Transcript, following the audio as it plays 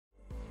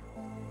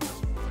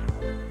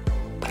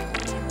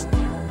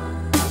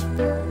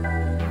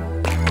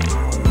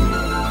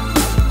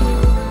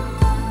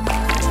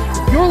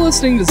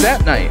listening to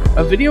Zap Night,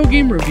 a video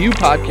game review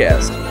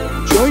podcast.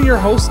 Join your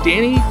hosts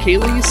Danny,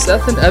 Kaylee,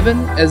 Seth, and Evan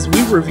as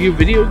we review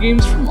video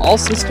games from all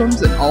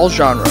systems and all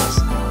genres.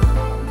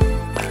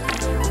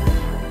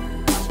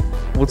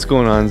 What's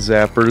going on,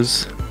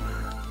 Zappers?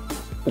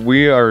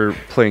 We are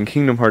playing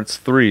Kingdom Hearts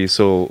 3,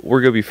 so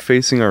we're going to be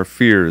facing our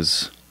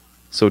fears.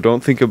 So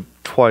don't think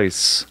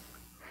twice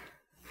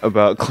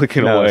about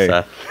clicking away.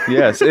 Seth.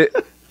 Yes,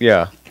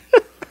 yeah.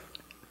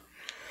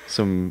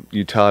 Some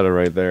utada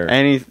right there.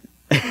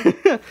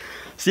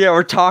 So yeah,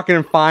 we're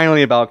talking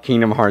finally about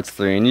Kingdom Hearts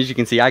 3, and as you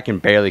can see, I can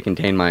barely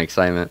contain my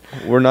excitement.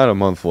 We're not a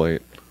month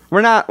late.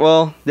 We're not.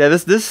 Well, yeah.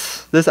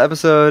 This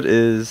episode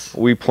is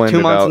We planned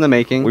 2 months in the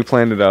making. We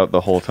planned it out the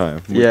whole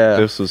time. Yeah.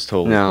 This was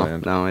totally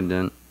planned. No, I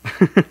didn't.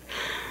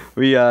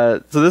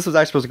 So this was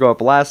actually supposed to go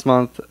up last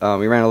month.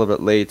 We ran a little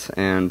bit late,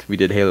 and we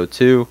did Halo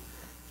 2.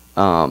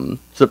 So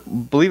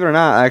believe it or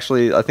not,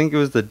 actually, I think it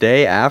was the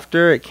day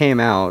after it came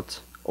out,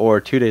 or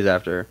 2 days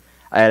after,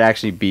 I had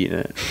actually beaten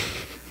it.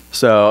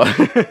 So,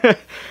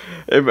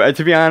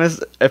 to be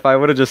honest, if I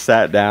would have just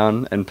sat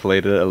down and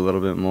played it a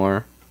little bit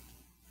more,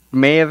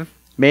 may have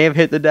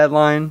hit the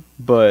deadline,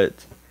 but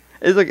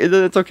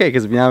it's okay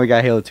because now we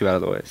got Halo 2 out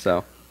of the way.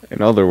 So,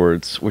 in other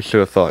words, we should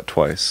have thought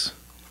twice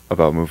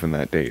about moving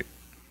that date.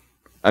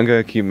 I'm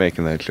gonna keep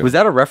making that joke. Was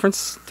that a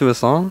reference to a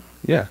song?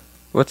 Yeah.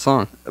 What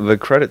song? The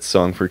credits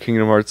song for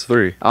Kingdom Hearts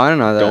 3. Oh, I didn't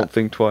know that. Don't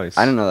think twice.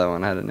 I didn't know that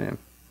one had a name.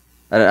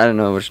 I didn't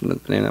know which name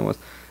that was.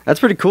 That's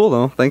pretty cool,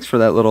 though. Thanks for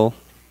that little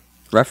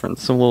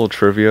reference. Some little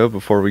trivia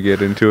before we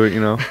get into it,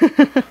 you know?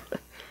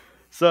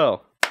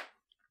 So,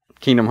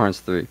 Kingdom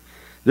Hearts 3.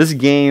 This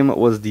game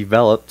was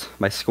developed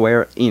by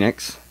Square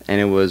Enix,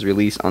 and it was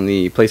released on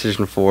the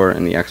PlayStation 4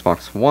 and the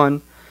Xbox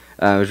One.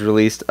 It was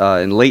released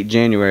in late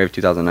January of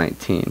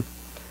 2019.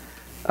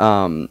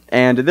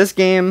 And this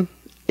game,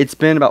 it's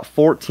been about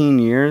 14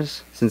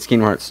 years since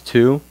Kingdom Hearts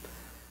 2.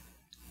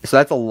 So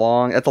that's a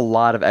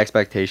lot of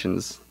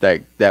expectations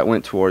that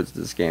went towards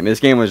this game. This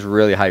game was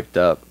really hyped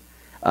up.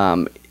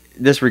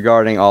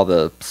 Disregarding all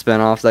the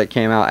spin-offs that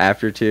came out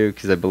after 2,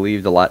 because I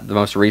believe the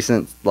most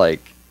recent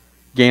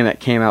game that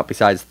came out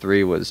besides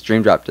 3 was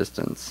Dream Drop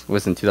Distance,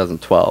 was in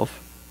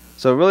 2012.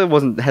 So it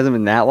really hasn't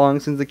been that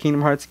long since the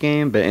Kingdom Hearts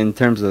game, but in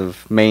terms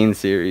of main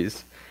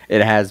series,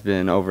 it has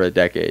been over a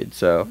decade.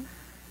 So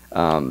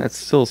that's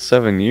still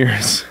 7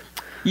 years.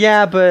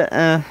 Yeah, but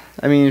I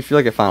mean, if you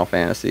look at Final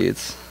Fantasy,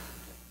 it's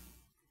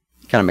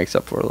kind of makes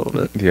up for it a little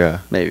bit. Yeah,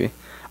 maybe.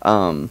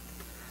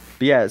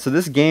 But yeah, so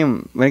this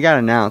game, when it got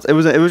announced, it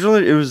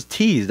was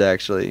teased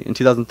actually in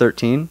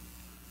 2013.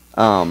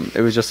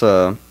 It was just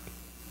a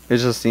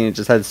scene. It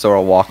just had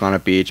Sora walk on a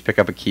beach, pick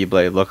up a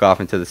Keyblade, look off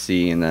into the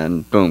sea, and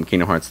then boom,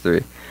 Kingdom Hearts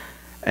 3.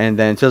 And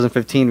then in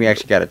 2015, we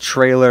actually got a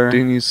trailer.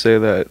 Didn't you say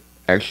that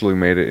actually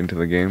made it into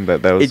the game?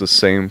 That was the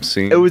same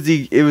scene. It was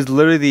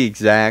literally the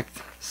exact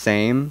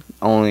same.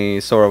 Only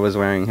Sora was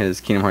wearing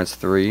his Kingdom Hearts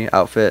 3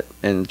 outfit.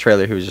 In the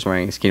trailer, he was just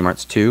wearing his Kingdom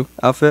Hearts 2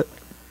 outfit.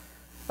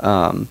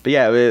 But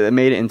yeah, it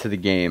made it into the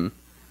game.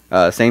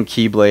 Same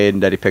Keyblade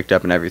that he picked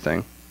up and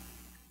everything.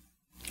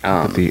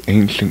 The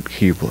ancient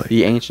Keyblade.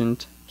 The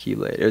ancient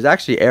Keyblade. It was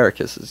actually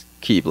Ericus's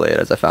Keyblade,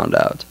 as I found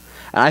out.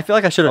 And I feel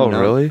like I should have known.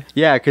 Oh, really?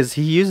 Yeah, because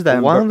he used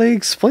that. Why don't they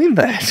explain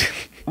that?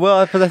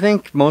 Well, because I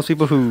think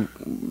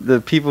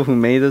the people who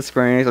made this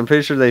Square Enix, I'm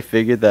pretty sure they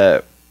figured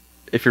that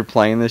if you're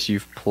playing this,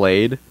 you've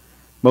played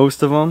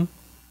most of them.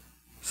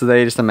 So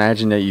they just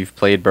imagine that you've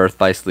played Birth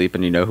by Sleep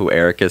and you know who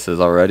Ericus is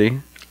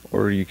already.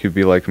 Or you could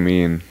be like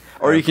me and...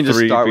 Or you can just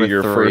start with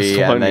your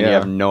 3 and then you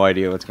have no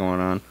idea what's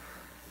going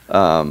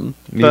on.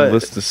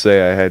 Needless to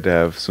say, I had to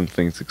have some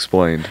things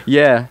explained.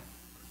 Yeah.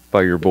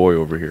 By your boy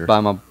over here.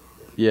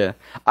 Yeah.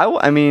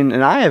 I mean,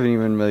 and I haven't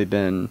even really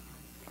been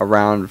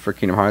around for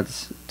Kingdom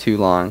Hearts too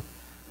long.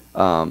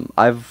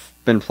 I've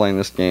been playing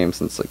this game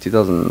since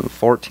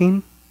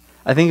 2014.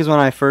 I think is when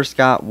I first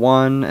got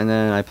 1, and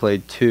then I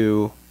played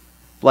 2,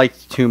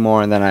 liked 2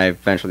 more, and then I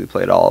eventually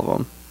played all of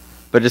them.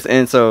 But just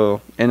in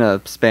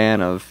a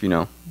span of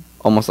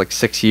almost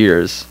 6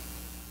 years,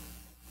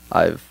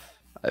 I've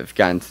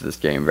gotten to this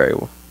game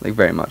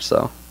very much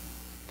so.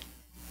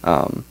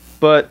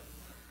 But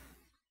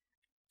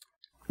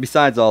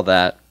besides all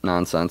that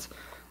nonsense,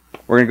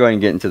 we're gonna go ahead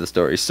and get into the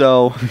story.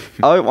 So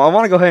I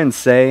want to go ahead and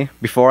say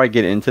before I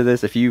get into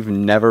this, if you've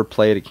never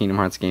played a Kingdom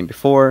Hearts game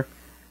before,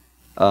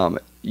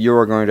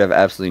 you're going to have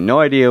absolutely no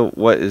idea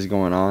what is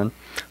going on.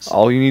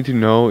 All you need to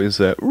know is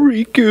that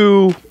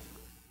Riku.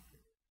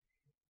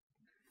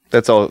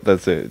 That's all.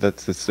 That's it.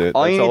 That's it.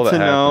 All you need to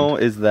know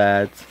is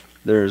that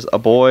there's a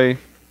boy.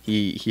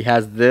 He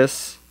has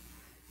this,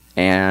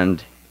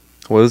 and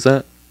what is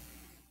that?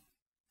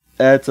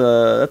 That's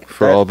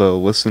for all the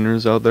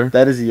listeners out there.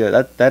 That is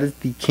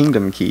the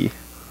Kingdom Key.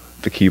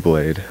 The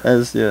Keyblade.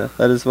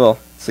 That is well.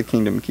 It's a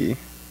Kingdom Key,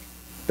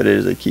 but it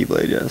is a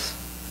Keyblade. Yes,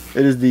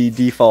 it is the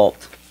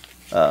default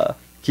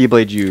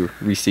Keyblade you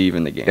receive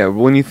in the game. Yeah,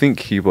 when you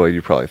think Keyblade,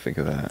 you probably think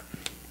of that.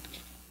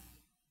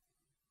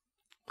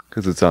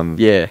 Because it's on...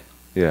 Yeah.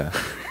 Yeah.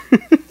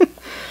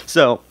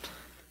 So,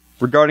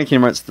 regarding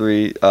Kingdom Hearts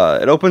 3,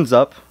 it opens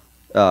up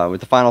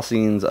with the final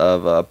scenes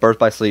of Birth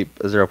by Sleep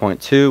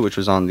 0.2, which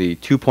was on the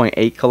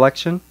 2.8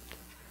 collection.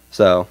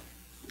 So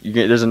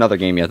there's another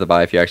game you have to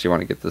buy if you actually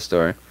want to get the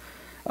story.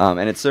 And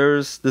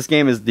this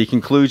game is the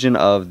conclusion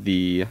of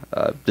the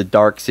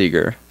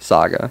Darkseeker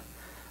saga.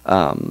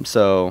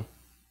 So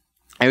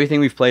everything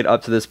we've played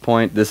up to this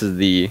point, this is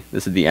the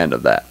end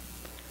of that.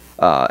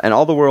 And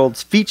all the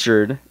worlds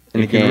featured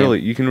in the game.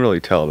 You can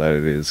really tell that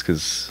it is,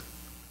 because,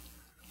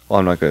 well,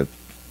 I'm not going to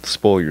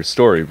spoil your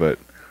story, but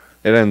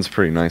it ends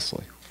pretty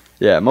nicely.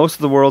 Yeah, most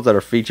of the worlds that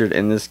are featured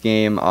in this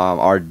game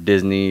are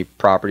Disney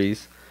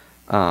properties,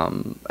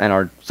 and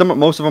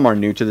most of them are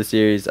new to the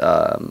series.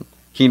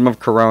 Kingdom of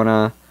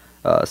Corona,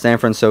 San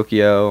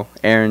Francisco,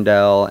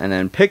 Arendelle, and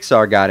then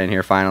Pixar got in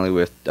here finally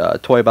with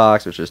Toy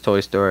Box, which is Toy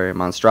Story,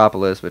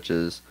 Monstropolis, which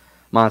is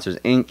Monsters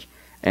Inc.,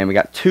 and we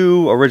got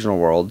 2 original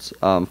worlds,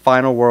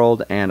 Final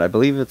World, and I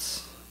believe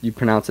you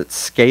pronounce it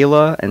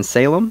Scala and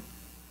Salem,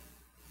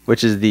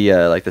 which is the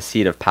like the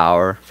seat of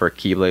power for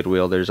Keyblade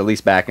wielders, at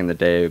least back in the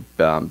day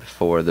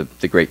before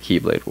the Great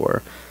Keyblade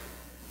War.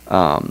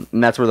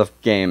 And that's where the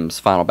game's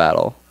final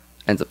battle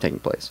ends up taking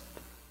place.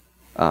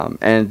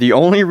 And the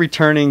only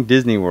returning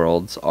Disney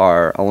worlds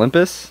are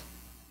Olympus,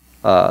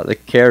 the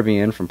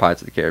Caribbean from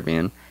Pirates of the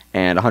Caribbean,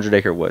 and 100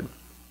 Acre Woods.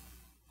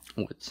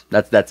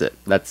 That's it.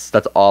 That's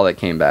all that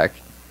came back.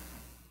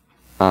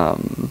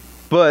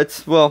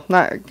 But, well,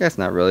 I guess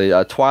not really.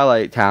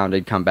 Twilight Town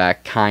did come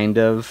back, kind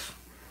of.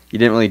 You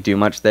didn't really do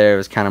much there. It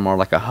was kind of more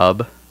like a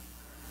hub.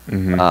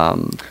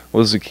 Mm-hmm.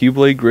 Was the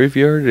Keyblade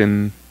Graveyard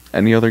in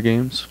any other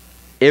games?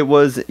 It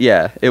was,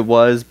 yeah, it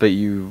was, but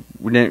you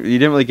didn't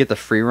really get the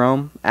free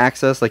roam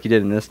access like you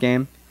did in this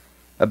game.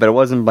 But it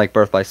wasn't like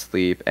Birth by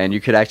Sleep, and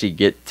you could actually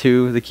get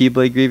to the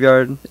Keyblade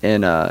Graveyard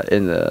in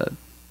the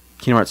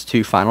Kingdom Hearts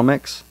 2 Final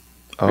Mix,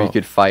 where you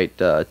could fight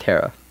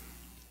Terra.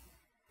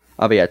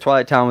 But yeah,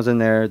 Twilight Town was in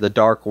there, the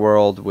Dark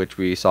World, which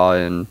we saw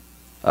in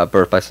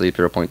Birth by Sleep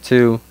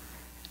 0.2,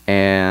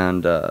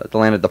 and the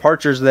Land of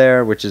Departures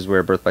there, which is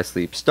where Birth by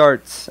Sleep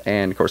starts,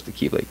 and of course the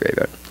Keyblade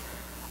Graveyard.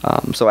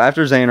 So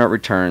after Xehanort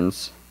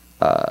returns,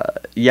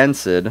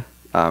 Yensid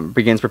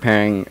begins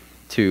preparing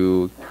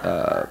to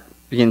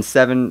training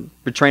 7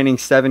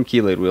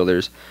 Keyblade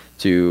wielders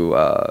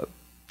to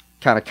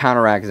kind of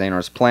counteract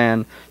Xehanort's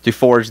plan to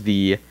forge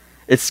the.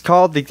 It's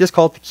called the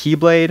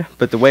Keyblade,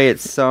 but the way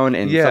it's sewn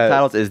in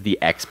subtitles is the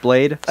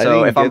X-Blade. So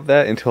I didn't get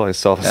that until I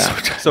saw the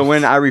subtitles. So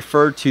when I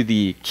refer to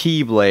the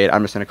Keyblade,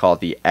 I'm just going to call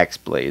it the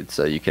X-Blade,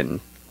 so you can,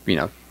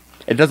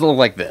 it doesn't look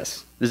like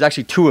this. There's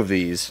actually 2 of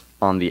these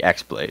on the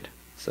X-Blade,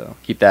 so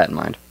keep that in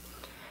mind.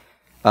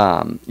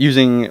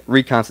 Using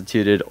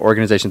reconstituted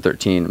Organization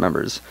 13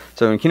 members.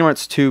 So in Kingdom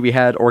Hearts 2, we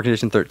had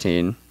Organization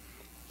 13,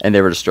 and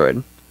they were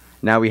destroyed.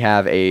 Now we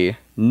have a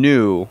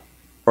new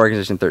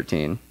Organization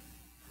 13,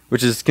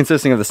 which is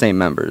consisting of the same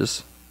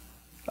members,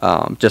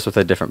 just with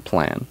a different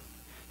plan.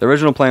 The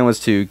original plan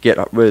was to get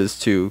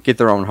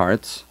their own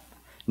hearts.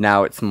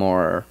 Now it's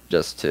more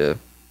just to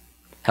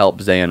help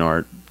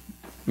Xehanort,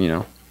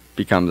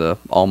 become the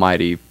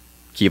almighty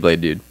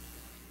Keyblade dude.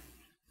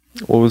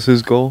 What was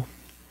his goal?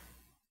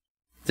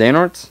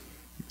 Xehanort's?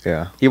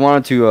 Yeah. He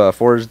wanted to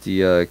forge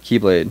the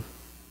Keyblade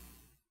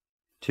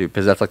to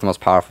possess like the most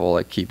powerful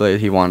Keyblade.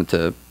 He wanted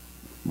to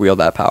wield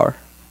that power.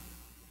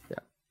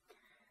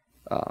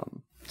 Yeah.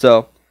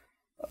 So,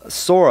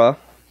 Sora,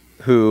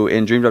 who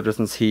in Dream Drop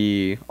Distance,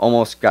 he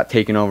almost got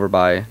taken over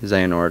by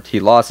Xehanort. He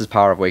lost his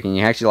power of waking.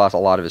 He actually lost a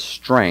lot of his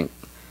strength.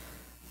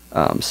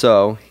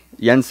 So,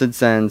 Yensid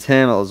sends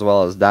him, as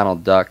well as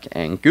Donald Duck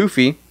and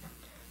Goofy,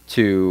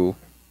 to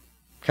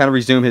kind of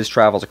resume his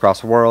travels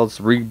across the worlds,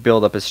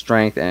 rebuild up his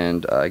strength,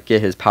 and get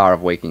his power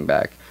of waking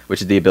back,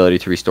 which is the ability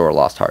to restore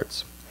lost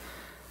hearts.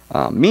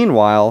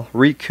 Meanwhile,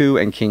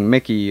 Riku and King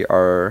Mickey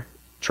are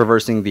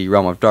traversing the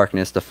Realm of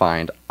Darkness to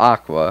find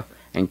Aqua,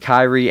 and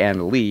Kairi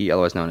and Lee,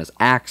 otherwise known as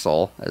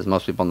Axel, as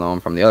most people know him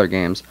from the other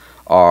games,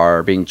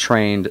 are being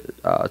trained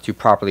to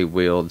properly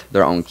wield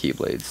their own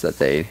Keyblades that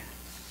they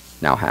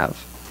now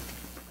have.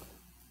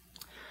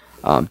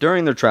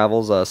 During their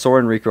travels, Sora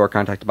and Riku are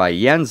contacted by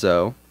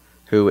Yenzo,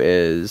 who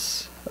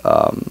is,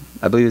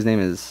 I believe his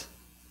name is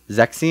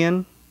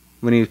Zexion,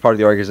 when he was part of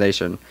the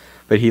organization.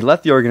 But he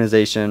left the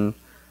organization,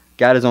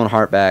 got his own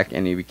heart back,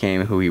 and he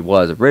became who he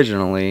was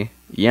originally,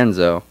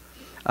 Yenzo.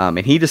 And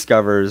he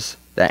discovers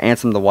that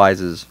Ansem the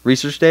Wise's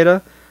research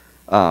data,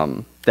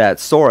 that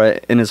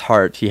Sora, in his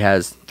heart, he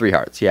has 3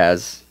 hearts.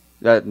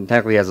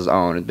 Technically he has his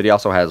own, but he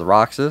also has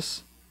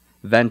Roxas,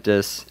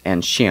 Ventus,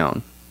 and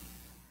Xion.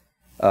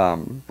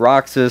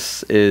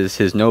 Roxas is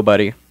his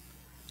nobody,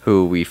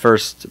 who we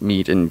first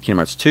meet in Kingdom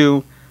Hearts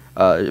 2.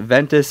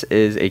 Ventus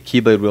is a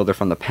Keyblade wielder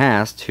from the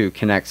past who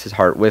connects his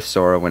heart with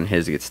Sora when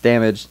his gets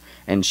damaged,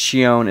 and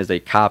Xion is a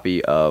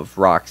copy of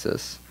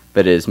Roxas,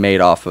 but is made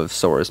off of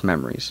Sora's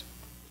memories.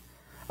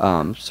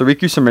 So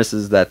Riku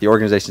surmises that the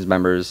organization's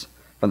members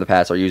from the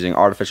past are using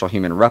artificial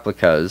human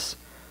replicas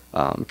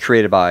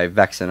created by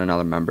Vexen,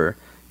 another member,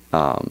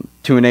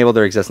 to enable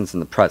their existence in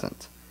the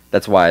present.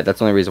 That's the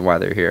only reason why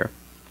they're here.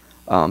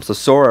 So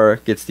Sora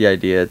gets the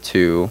idea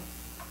to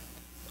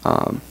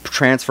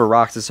transfer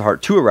Roxas'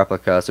 heart to a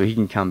replica so he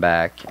can come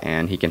back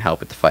and he can help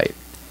with the fight.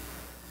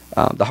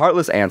 The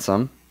Heartless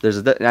Ansem.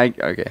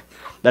 Okay,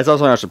 that's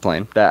also an extra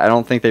plane that I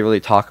don't think they really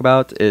talk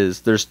about.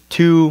 Is there's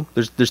two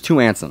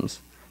Ansems.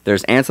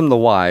 There's Ansem the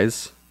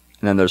Wise,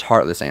 and then there's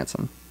Heartless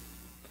Ansem.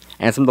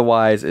 Ansem the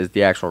Wise is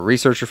the actual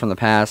researcher from the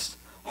past.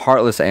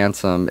 Heartless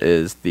Ansem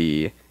is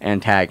the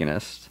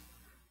antagonist,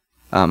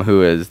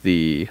 who is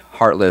the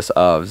Heartless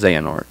of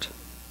Xehanort.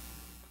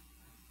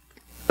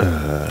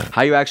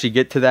 How you actually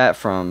get to that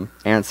from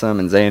Ansem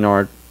and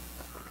Xehanort,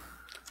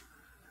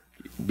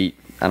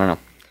 I don't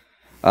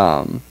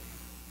know.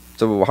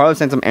 So Heartless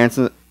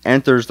Ansem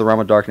enters the realm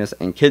of darkness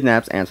and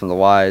kidnaps Ansem the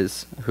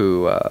Wise,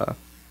 who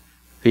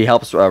he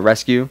helps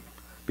rescue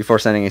before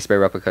sending a spare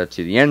replica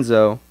to the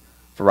Enzo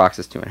for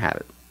Roxas to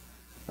inhabit.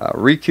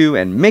 Riku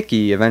and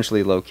Mickey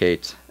eventually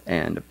locate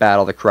and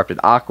battle the corrupted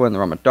Aqua in the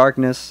realm of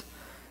darkness.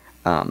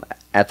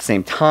 At the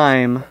same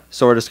time,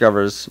 Sora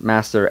discovers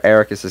Master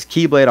Ericus'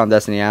 Keyblade on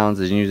Destiny Islands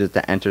and uses it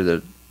to enter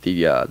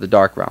the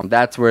Dark Realm.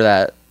 That's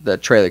where the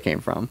trailer came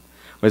from.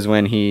 Was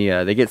when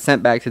they get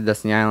sent back to the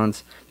Destiny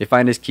Islands, they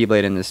find his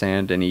Keyblade in the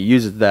sand, and he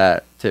uses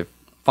that to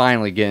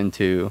finally get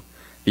into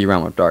the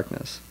realm of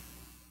darkness.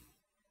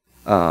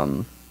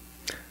 And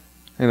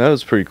that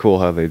was pretty cool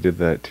how they did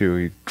that too.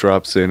 He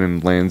drops in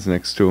and lands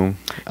next to him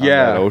on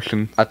that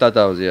ocean. I thought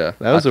that was That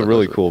was a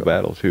really cool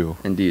battle too.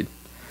 Indeed.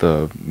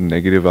 The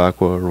negative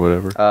Aqua or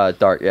whatever.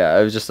 Dark. Yeah,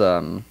 it was just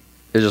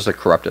a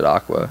corrupted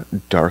Aqua.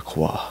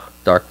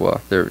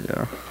 Darkwa. There we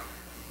go.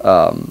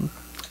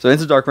 So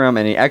into Dark Realm,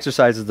 and he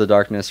exorcises the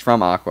darkness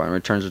from Aqua and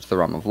returns her to the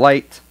realm of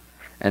light.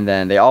 And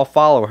then they all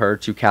follow her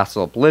to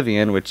Castle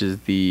Oblivion, which is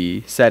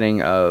the setting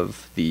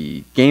of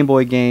the Game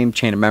Boy game,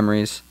 Chain of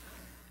Memories.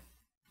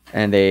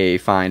 And they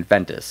find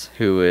Ventus,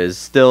 who is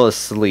still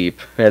asleep,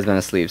 who has been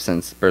asleep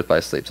since Birth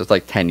by Sleep. So it's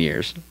like 10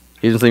 years.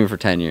 He's been sleeping for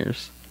 10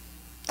 years.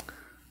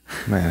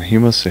 Man, he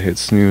must have hit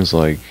snooze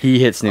like... He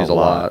hit snooze a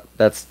lot.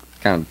 That's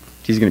kind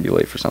of... He's going to be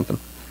late for something.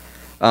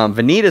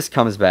 Vanitas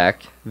comes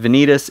back.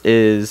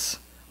 Vanitas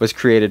was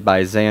created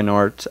by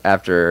Xehanort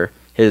after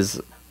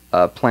his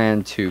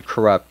plan to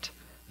corrupt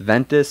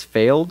Ventus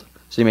failed.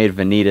 So he made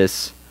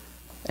Vanitas,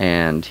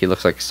 and he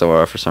looks like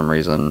Sora for some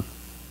reason.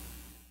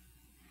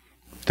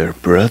 They're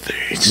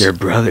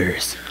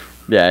brothers.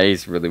 Yeah,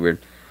 he's really weird.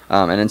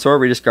 And then Sora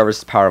rediscovers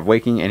his power of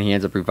waking, and he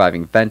ends up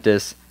reviving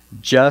Ventus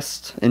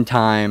just in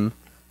time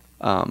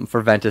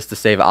for Ventus to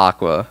save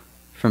Aqua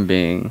from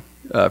being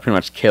pretty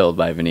much killed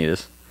by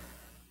Vanitas.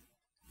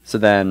 So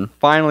then,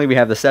 finally, we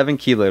have the 7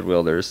 Keyblade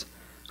wielders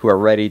who are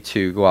ready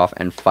to go off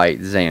and fight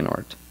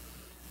Xehanort.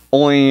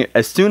 Only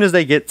as soon as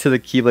they get to the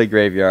Keyblade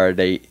graveyard,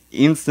 they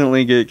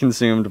instantly get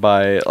consumed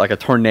by like a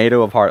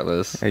tornado of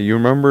Heartless. Hey, you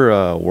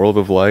remember World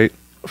of Light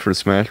for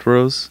Smash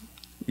Bros?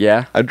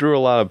 Yeah. I drew a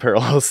lot of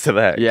parallels to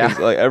that. Yeah.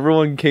 Like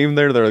everyone came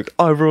there, they're like,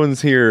 oh,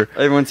 everyone's here.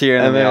 Everyone's here,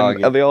 and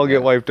then they all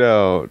get wiped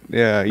out.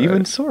 Yeah,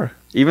 even Sora.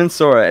 Even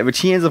Sora, which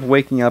he ends up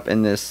waking up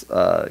in this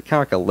kind of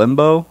like a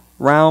limbo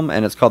realm,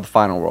 and it's called the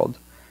Final World.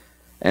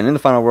 And in the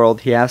Final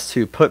World, he has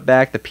to put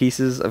back the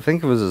pieces. I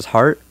think it was his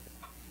heart.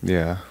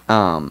 Yeah.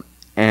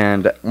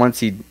 And once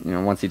he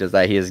does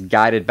that, he is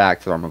guided back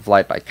to the realm of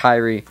light by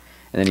Kairi,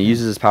 and then he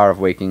uses his power of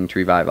waking to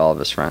revive all of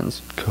his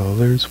friends.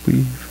 Colors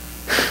weave.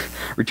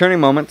 Returning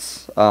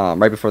moments,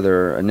 right before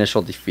their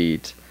initial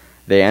defeat,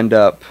 they end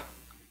up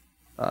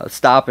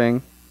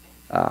stopping.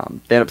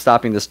 They end up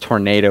stopping this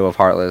tornado of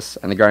Heartless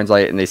and the Guardians of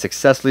Light, and they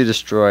successfully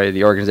destroy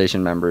the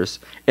organization members.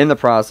 In the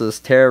process,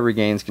 Terra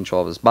regains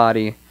control of his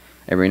body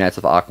and reunites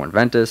with Aqua and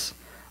Ventus.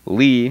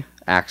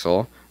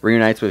 Axel,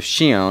 reunites with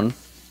Shion,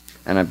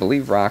 and I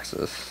believe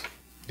Roxas.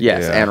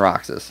 Yes, Yeah. and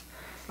Roxas.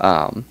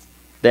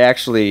 They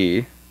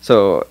actually...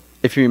 So,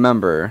 if you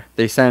remember,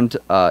 they sent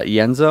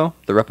Ienzo,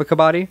 the replica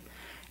body,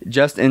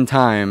 just in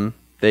time.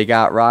 They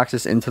got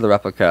Roxas into the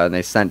replica, and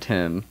they sent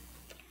him...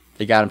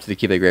 They got him to the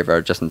Keyblade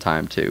graveyard just in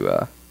time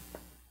to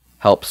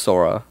help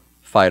Sora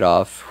fight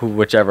off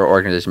whichever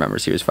organization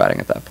members he was fighting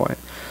at that point.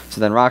 So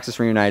then Roxas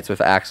reunites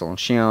with Axel and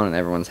Shion, and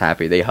everyone's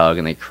happy. They hug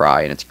and they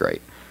cry, and it's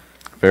great.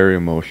 Very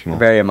emotional.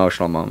 Very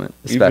emotional moment.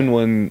 Even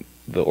when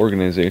the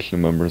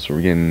organization members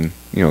were getting,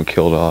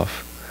 killed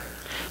off.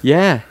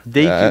 Yeah,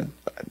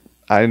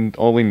 I'd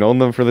only known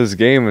them for this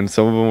game, and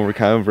some of them were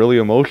kind of really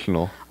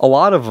emotional. A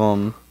lot of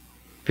them,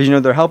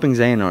 because they're helping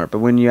Xehanort, but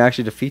when you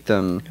actually defeat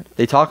them,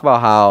 they talk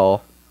about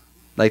how,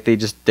 like, they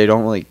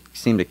don't really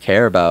seem to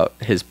care about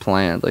his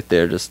plans. Like,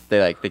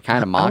 they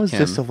kind of mock him. I was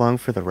just along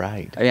for the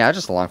ride. Yeah, I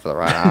just along for the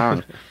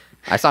ride.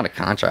 I signed a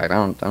contract. I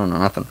don't know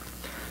nothing.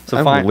 So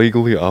I'm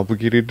legally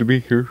obligated to be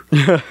here.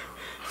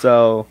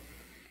 So,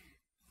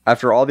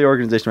 after all the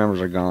organization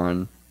members are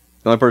gone,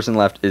 the only person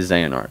left is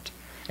Xehanort.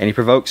 And he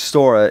provokes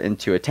Sora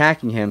into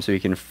attacking him so he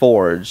can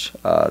forge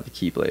the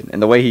Keyblade.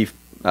 And the way he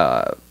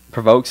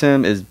provokes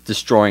him is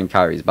destroying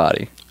Kairi's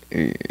body.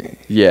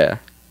 Yeah.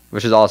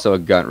 Which is also a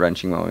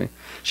gut-wrenching moment.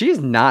 She has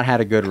not had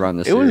a good run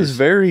this series. It was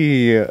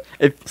very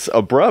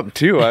abrupt,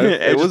 too.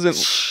 It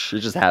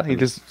just happened. He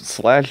just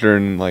slashed her,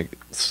 and,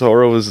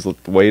 Sora was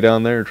way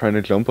down there trying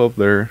to jump up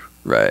there.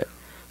 Right.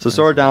 So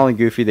Sora, Donald, and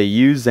Goofy, they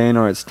use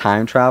Xehanort's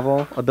time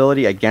travel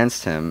ability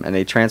against him, and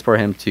they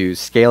transport him to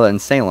Scala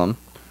and Salem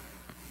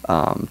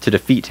to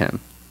defeat him.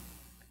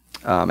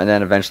 And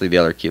then eventually the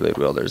other Keyblade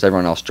wielders,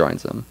 everyone else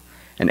joins them.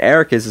 And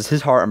Ericus,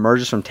 his heart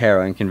emerges from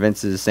Terra and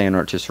convinces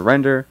Xehanort to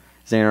surrender.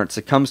 Xehanort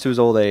succumbs to his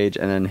old age,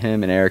 and then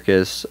him and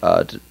Ericus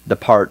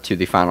depart to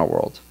the final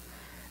world.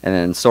 And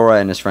then Sora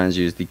and his friends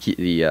use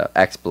the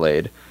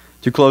X-Blade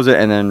to close it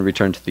and then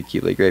return to the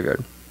Keyblade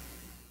graveyard.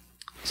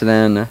 So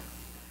then,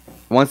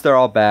 once they're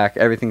all back,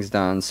 everything's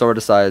done, Sora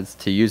decides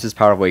to use his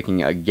power of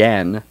waking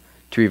again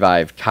to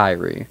revive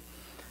Kairi.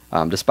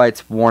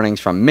 Despite warnings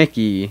from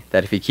Mickey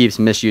that if he keeps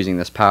misusing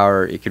this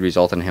power, it could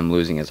result in him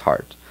losing his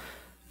heart.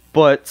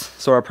 But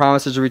Sora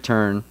promises to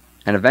return,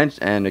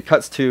 and it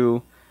cuts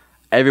to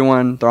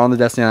everyone. They're on the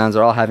Destiny Islands.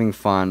 They're all having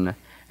fun,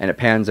 and it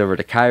pans over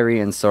to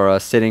Kairi and Sora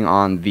sitting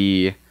on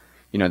the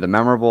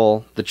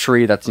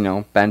tree that's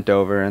bent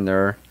over, and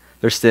they're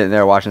sitting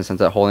there watching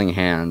sunset, holding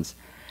hands,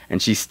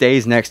 and she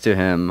stays next to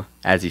him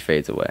as he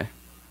fades away.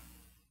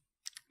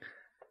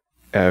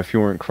 Yeah, if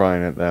you weren't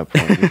crying at that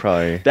point, you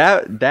probably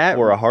that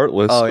were a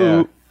heartless. Oh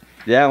yeah,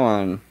 that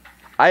one.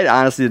 I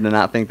honestly did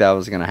not think that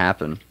was gonna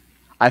happen.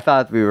 I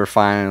thought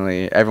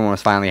everyone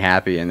was finally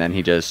happy, and then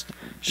he just...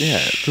 Yeah,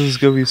 this is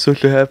going to be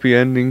such a happy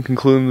ending,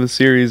 concluding the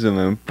series, and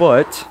then...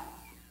 But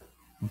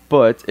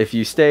if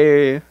you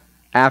stay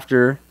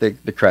after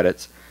the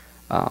credits,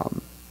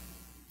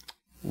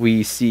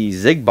 we see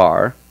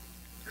Zigbar,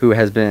 who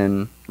has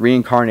been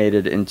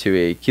reincarnated into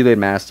a Keyblade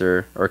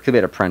Master, or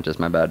Keyblade Apprentice,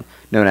 my bad,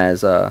 known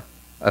as, I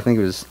think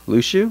it was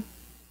Luxu?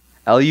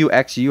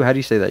 Luxu? How do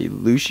you say that?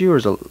 Luxu, or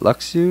is it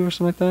Luxu, or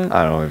something like that?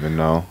 I don't even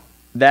know.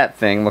 That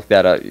thing, look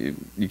that up.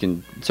 You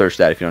can search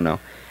that if you don't know.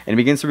 And he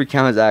begins to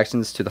recount his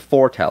actions to the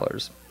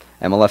foretellers.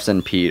 And Maleficent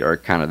and Pete are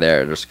kind of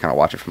there, just kind of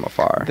watching from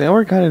afar. They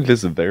were kind of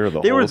just there the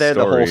whole story. They were there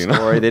the whole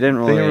story. They didn't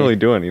really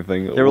do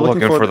anything. They were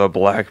looking for the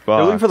black box.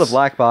 They're looking for the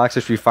black box,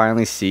 which we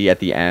finally see at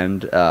the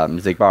end.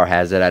 Zigbar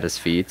has it at his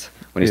feet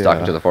when he's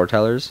talking to the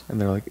foretellers.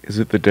 And they're like, "Is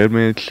it the dead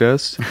man's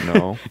chest?"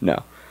 No.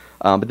 No.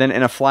 But then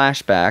in a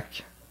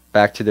flashback,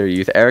 back to their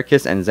youth,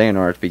 Ericus and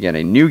Xehanort begin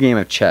a new game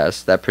of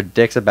chess that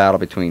predicts a battle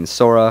between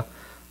Sora,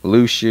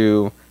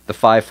 Luxu, the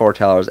 5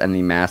 foretellers, and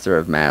the Master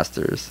of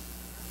Masters.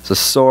 So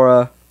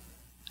Sora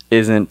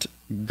isn't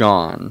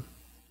gone.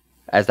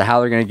 As to how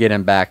they're going to get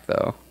him back,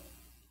 though,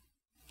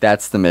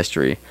 that's the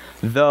mystery.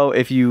 Though,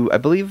 I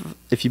believe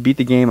if you beat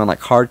the game on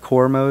like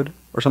hardcore mode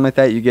or something like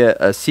that, you get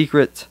a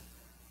secret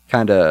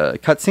kind of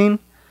cutscene,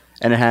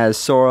 and it has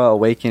Sora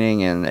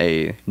awakening in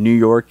a New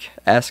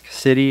York-esque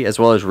city as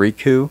well as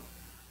Riku.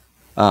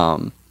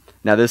 Now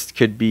this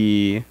could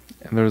be...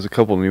 And there's a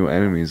couple new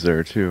enemies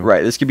there, too.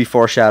 Right, this could be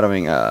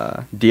foreshadowing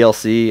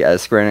DLC,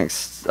 as Square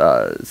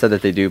Enix said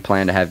that they do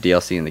plan to have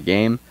DLC in the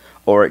game.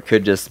 Or it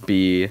could just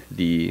be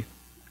the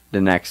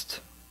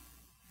next,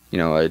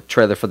 a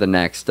trailer for the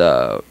next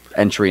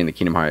entry in the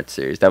Kingdom Hearts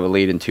series that would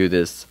lead into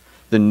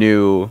the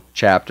new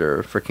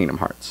chapter for Kingdom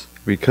Hearts.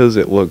 Because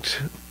it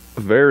looked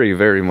very,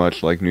 very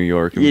much like New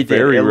York and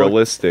very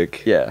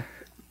realistic. Yeah.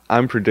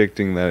 I'm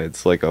predicting that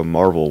it's like a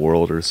Marvel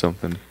world or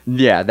something.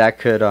 Yeah, that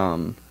could...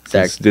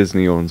 Since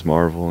Disney owns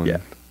Marvel. And yeah,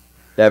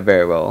 that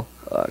very well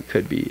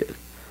could be it.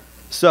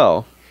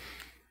 So,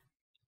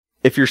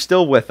 if you're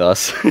still with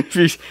us,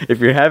 if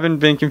you haven't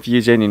been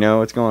confused and you know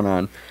what's going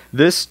on,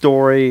 this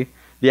story,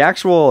 the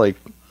actual,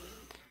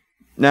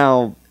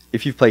 now,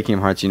 if you've played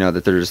Kingdom Hearts, you know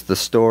that there's the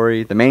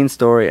story, the main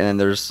story, and then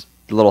there's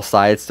the little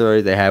side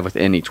story they have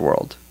within each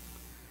world.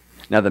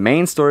 Now, the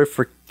main story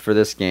for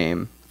this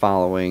game,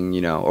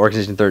 following,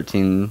 Organization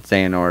 13,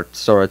 Xehanort,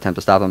 Sora attempt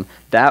to stop them.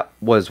 That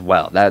was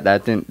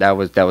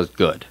that was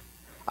good.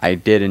 I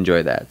did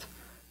enjoy that.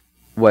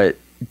 What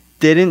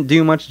didn't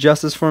do much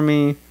justice for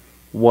me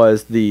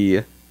was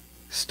the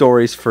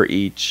stories for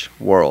each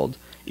world.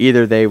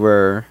 Either they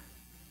were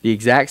the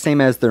exact same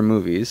as their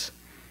movies,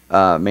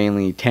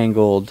 mainly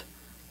Tangled,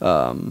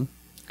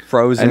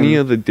 Frozen. Any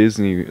of the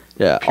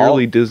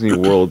purely Disney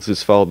worlds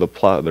just followed the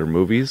plot of their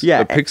movies.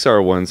 Yeah, the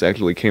Pixar ones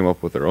actually came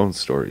up with their own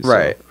stories.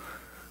 Right.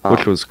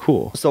 Which was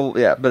cool. So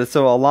yeah, because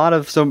there was a lot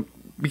of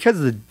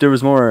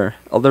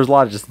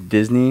just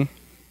Disney,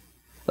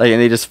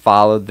 and they just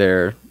followed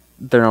their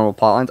normal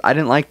plot lines. I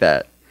didn't like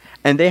that,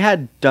 and they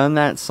had done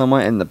that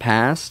somewhat in the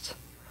past.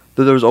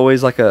 Though there was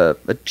always like a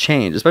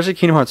change, especially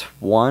Kingdom Hearts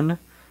 1.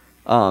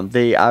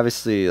 They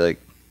obviously a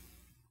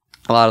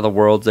lot of the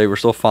worlds they were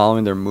still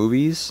following their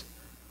movies,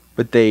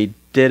 but they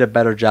did a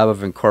better job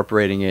of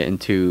incorporating it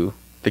into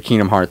the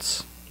Kingdom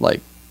Hearts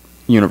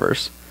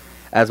universe.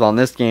 As well, in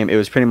this game, it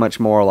was pretty much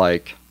more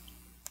like...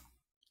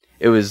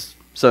 It was...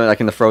 So,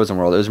 in the Frozen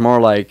world, it was more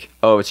like,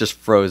 oh, it's just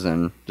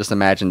Frozen. Just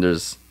imagine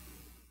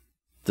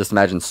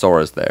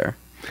Sora's there.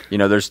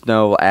 There's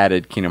no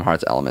added Kingdom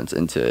Hearts elements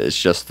into it. It's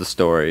just the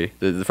story,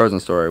 the Frozen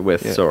story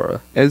with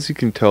Sora. As you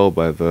can tell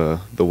by the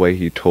way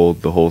he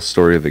told the whole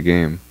story of the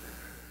game,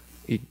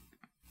 he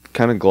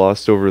kind of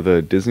glossed over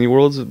the Disney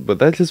worlds, but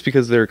that's just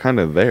because they're kind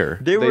of there.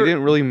 They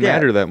didn't really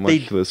matter that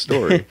much to the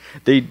story.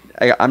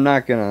 I'm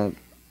not gonna...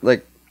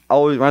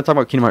 always when I talk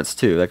about Kingdom Hearts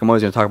 2, like I'm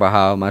always gonna talk about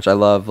how much I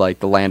love like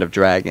the Land of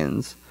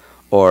Dragons,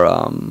 or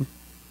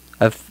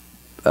I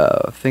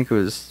think it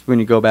was when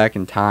you go back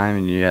in time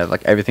and you have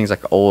like everything's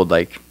like old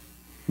like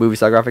movie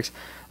style graphics.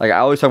 Like I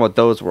always talk about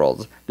those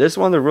worlds. This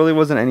one there really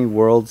wasn't any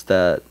worlds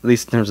that, at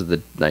least in terms of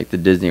the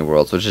Disney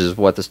worlds, which is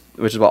what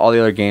all the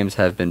other games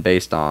have been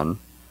based on.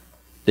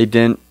 They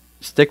didn't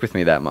stick with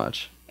me that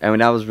much,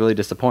 and that was really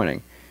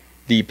disappointing.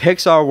 The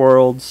Pixar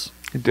worlds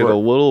did a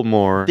little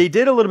more. They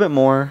did a little bit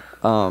more.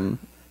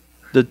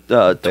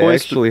 They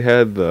actually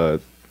had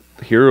the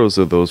heroes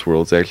of those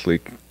worlds actually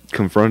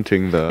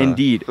confronting the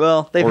indeed.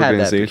 Well, they've had that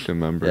organization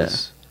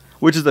members,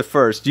 which is the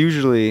first.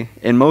 Usually,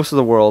 in most of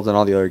the worlds and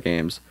all the other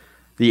games,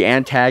 the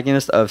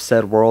antagonist of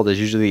said world is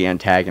usually the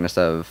antagonist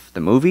of the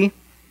movie.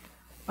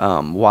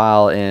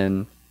 While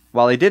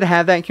they did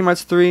have that in Kingdom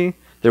Hearts 3,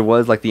 there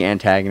was like the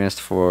antagonist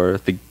for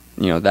the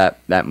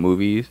that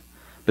movie,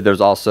 but there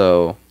was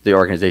also the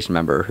organization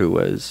member who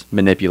was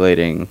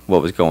manipulating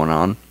what was going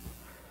on.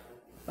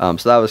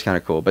 So that was kind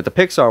of cool. But the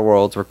Pixar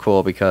worlds were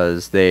cool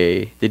because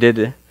they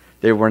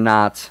were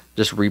not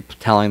just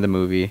retelling the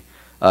movie.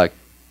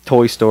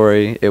 Toy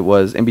Story, it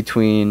was in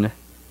between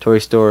Toy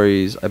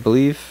Stories, I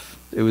believe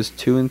it was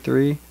 2 and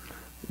 3.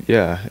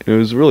 Yeah, it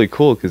was really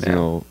cool because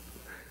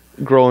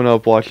growing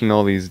up watching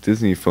all these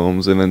Disney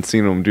films and then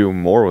seeing them do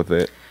more with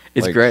it.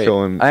 It's like great.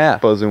 Showing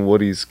Buzz and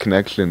Woody's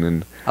connection,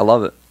 and I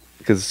love it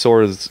because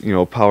Sora's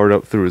powered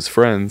up through his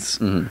friends,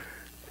 and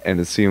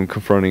to see him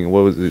confronting,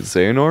 what was it,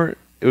 Xehanort?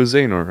 It was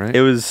Xehanort, right?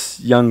 It was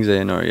young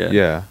Xehanort,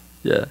 yeah.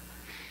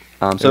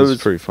 So it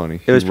was pretty funny.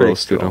 It was pretty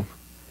roasted cool.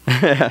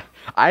 him.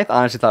 I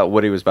honestly thought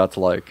Woody was about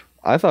to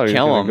I thought he was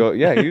kill gonna him. go.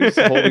 Yeah, he was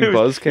holding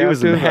Buzz captive. He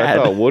was mad.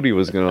 I thought Woody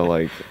was gonna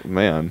oh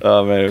man, it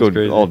was go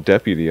crazy. all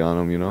deputy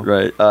on him.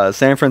 Right.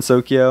 San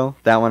Francisco,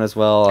 that one as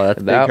well.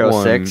 That's Big Hero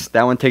 6.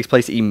 That one takes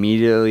place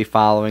immediately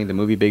following the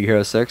movie Big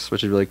Hero 6,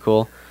 which is really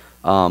cool.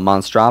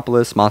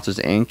 Monstropolis, Monsters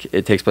Inc.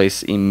 It takes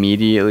place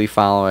immediately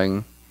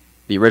following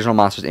the original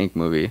Monsters Inc.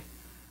 movie,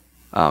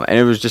 and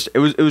it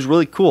was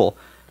really cool.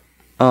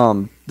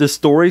 The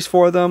stories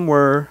for them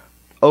were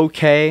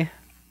okay.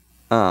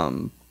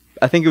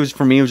 I think it was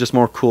just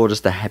more cool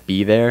just to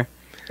be there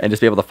and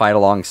just be able to fight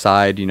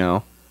alongside,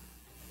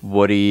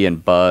 Woody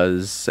and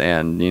Buzz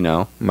and,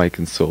 Mike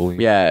and Sully.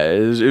 Yeah,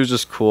 it was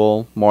just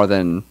cool more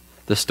than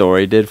the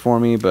story did for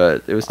me,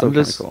 but it was still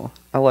kind of cool.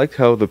 I liked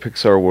how the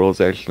Pixar worlds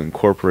actually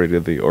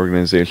incorporated the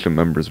organization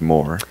members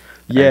more.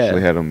 Yeah.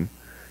 Actually had them,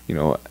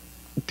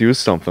 do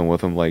something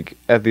with them. Like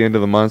at the end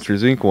of the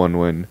Monsters Inc. one,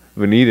 when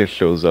Vanitas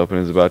shows up and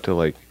is about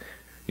to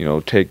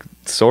take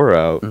Sora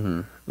out.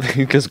 Mm-hmm.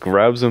 He just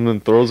grabs him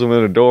and throws him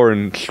in a door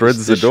and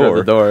shreds the door.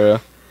 Shred the door, yeah.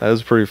 That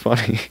was pretty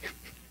funny.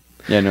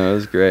 Yeah, no, it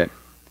was great.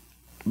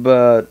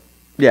 But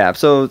yeah,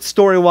 so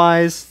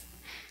story-wise,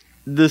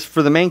 this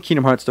for the main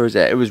Kingdom Hearts stories,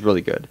 yeah, it was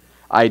really good.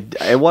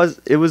 It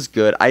was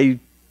good. I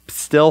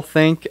still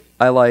think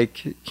I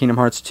like Kingdom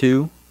Hearts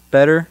 2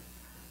 better,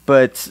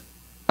 but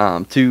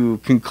to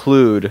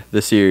conclude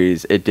the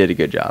series, it did a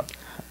good job.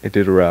 It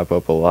did wrap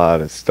up a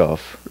lot of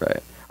stuff.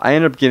 Right. I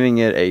ended up giving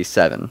it a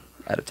 7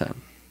 out of 10.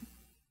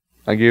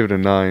 I gave it a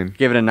 9.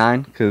 Give it a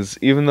 9? Because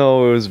even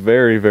though it was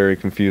very, very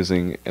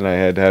confusing, and I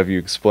had to have you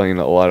explain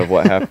a lot of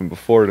what happened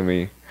before to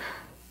me,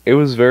 it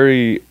was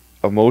very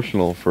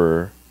emotional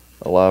for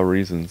a lot of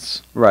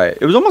reasons. Right.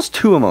 It was almost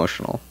too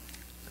emotional.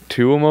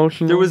 Too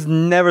emotional? There was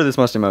never this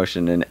much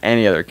emotion in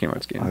any other Kingdom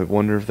Hearts game. I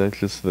wonder if that's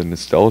just the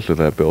nostalgia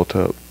that built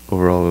up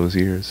over all those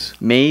years.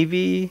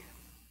 Maybe.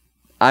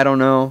 I don't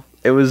know.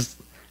 There was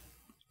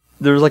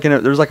supposed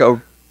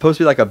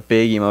to be like a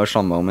big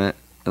emotional moment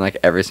in like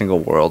every single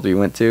world we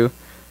went to.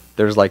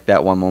 There's like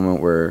that one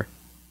moment where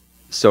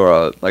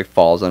Sora like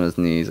falls on his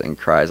knees and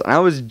cries. And I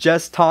was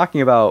just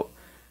talking about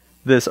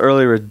this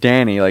earlier with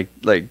Danny, like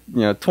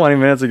 20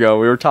 minutes ago.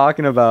 We were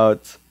talking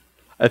about,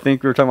 I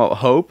think we were talking about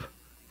Hope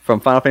from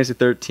Final Fantasy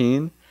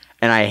 13,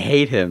 and I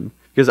hate him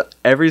because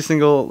every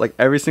single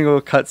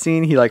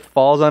cutscene he like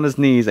falls on his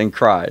knees and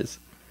cries.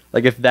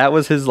 Like if that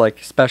was his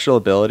like special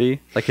ability,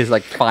 like his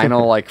like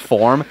final like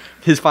form,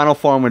 his final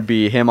form would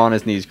be him on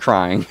his knees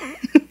crying.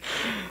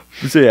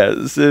 So yeah,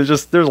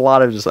 there's a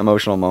lot of just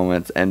emotional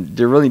moments, and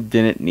there really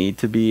didn't need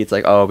to be. It's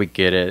like, oh, we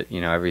get it,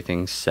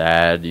 everything's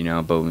sad,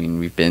 but I mean,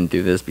 we've been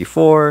through this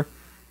before.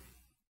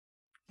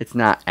 It's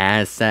not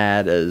as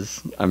sad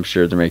as I'm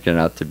sure they're making it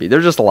out to be.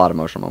 There's just a lot of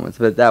emotional moments,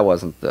 but that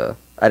wasn't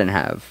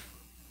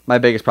my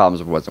biggest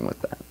problems wasn't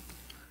with that.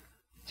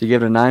 So you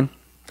give it a 9?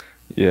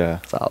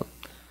 Yeah. Solid.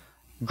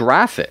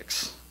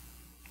 Graphics.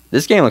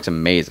 This game looks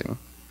amazing.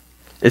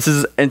 This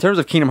is, in terms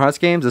of Kingdom Hearts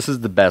games, this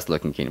is the best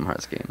looking Kingdom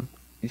Hearts game.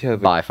 Yeah,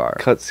 by far.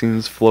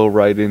 Cutscenes flow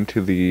right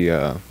into the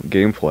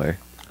gameplay.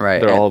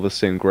 Right. They're all the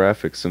same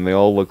graphics, and they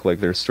all look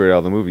like they're straight out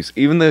of the movies.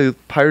 Even the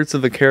Pirates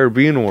of the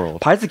Caribbean world.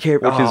 Pirates of the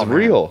Caribbean, which is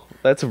real.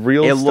 That's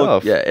real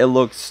stuff. It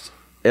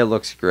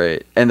looks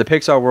great. And the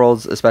Pixar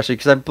worlds, especially,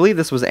 because I believe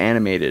this was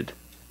animated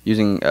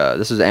using.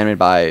 This was animated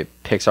by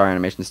Pixar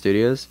Animation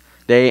Studios.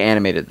 They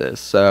animated this,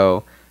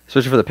 so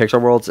especially for the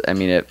Pixar worlds, I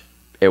mean,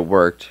 it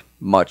worked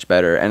much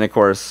better. And of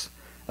course,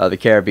 the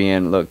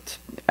Caribbean looked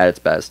at its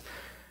best.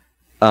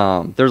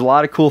 There's a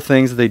lot of cool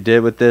things that they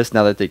did with this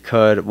now that they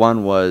could.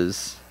 One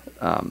was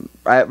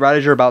right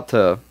as you're about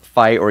to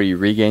fight or you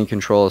regain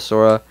control of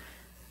Sora,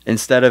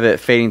 instead of it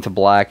fading to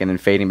black and then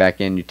fading back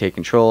in, you take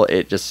control,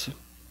 it just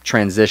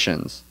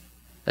transitions.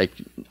 Like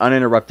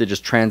uninterrupted,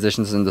 just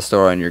transitions into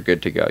Sora and you're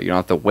good to go. You don't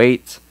have to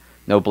wait.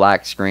 No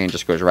black screen,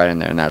 just goes right in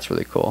there, and that's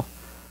really cool.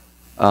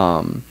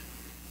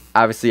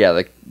 Obviously, yeah,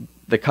 like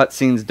the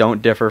cutscenes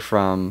don't differ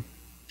from,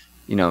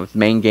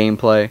 main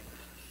gameplay.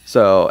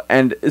 So,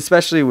 and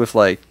especially with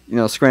Square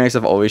Enix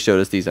have always showed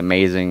us these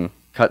amazing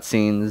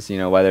cutscenes.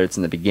 Whether it's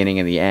in the beginning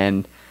and the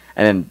end,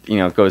 and then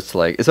it goes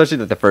to especially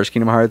the first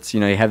Kingdom Hearts.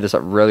 You have this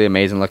really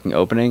amazing looking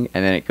opening,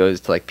 and then it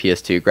goes to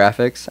PS2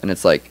 graphics, and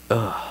it's like,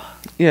 ugh.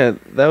 Yeah,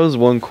 that was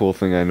one cool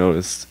thing I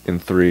noticed in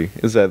 3,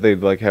 is that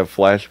they'd have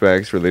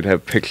flashbacks where they'd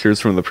have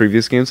pictures from the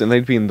previous games, and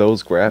they'd be in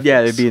those graphics.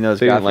 Yeah, they'd be in those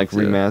they graphics. They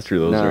didn't remaster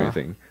those or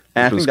anything.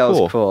 And I think that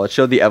was cool. It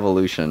showed the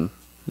evolution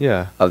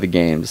of the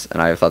games,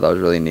 and I thought that was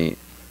really neat.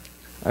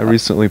 I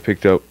recently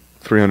picked up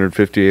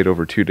 358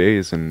 over 2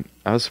 days, and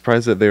I was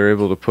surprised that they were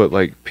able to put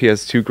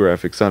PS2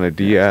 graphics on a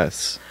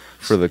DS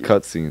for the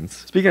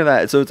cutscenes. Speaking of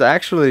that, so it's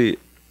actually...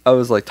 I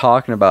was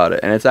talking about it,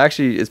 and it's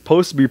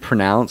supposed to be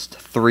pronounced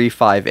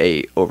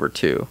 358 over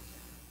 2.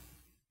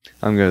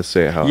 I'm gonna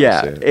say it how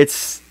I say it.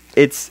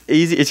 It's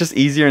easy. It's just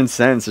easier in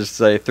sense to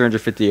say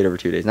 358 over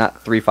 2 days,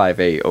 not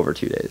 358 over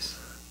 2 days.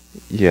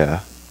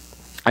 Yeah.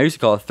 I used to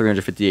call it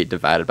 358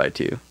 divided by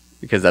 2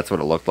 because that's what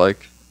it looked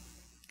like.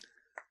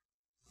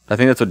 I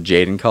think that's what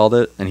Jaden called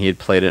it, and he had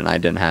played it, and I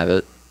didn't have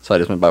it, so I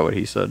just went by what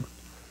he said.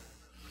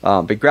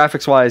 But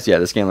graphics wise, yeah,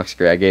 this game looks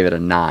great. I gave it a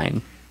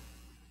 9.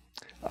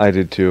 I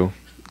did too.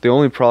 The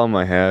only problem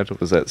I had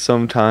was that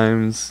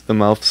sometimes the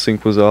mouth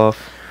sync was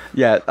off.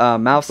 Yeah,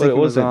 mouth sync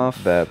was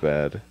off. That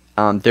bad.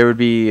 There would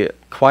be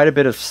quite a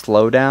bit of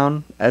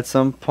slowdown at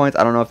some points.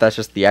 I don't know if that's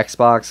just the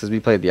Xbox, because we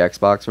played the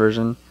Xbox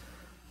version.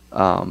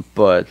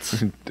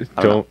 But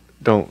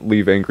don't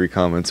leave angry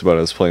comments about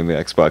us playing the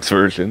Xbox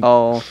version.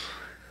 Oh,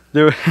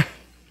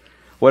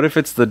 what if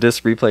it's the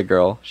disc replay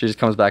girl? She just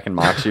comes back and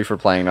mocks you for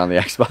playing it on the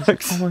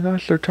Xbox. Oh my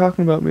gosh, they're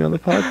talking about me on the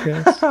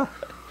podcast.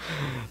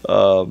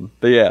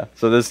 But yeah,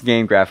 so this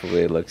game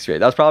graphically it looks great.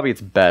 That was probably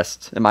its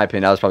best, in my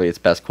opinion. That was probably its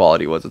best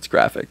quality, was its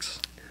graphics.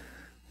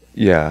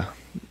 Yeah,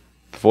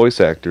 the voice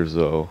actors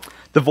though.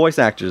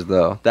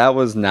 That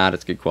was not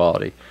its good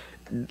quality.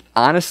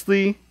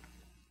 Honestly,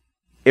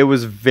 it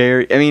was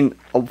very. I mean,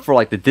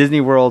 for the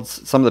Disney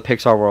worlds, some of the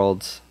Pixar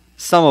worlds,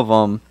 some of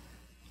them,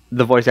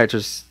 the voice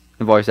actors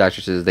and voice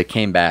actresses, they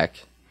came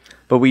back,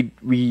 but we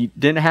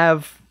didn't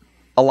have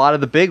a lot of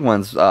the big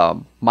ones.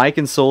 Mike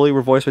and Sully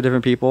were voiced by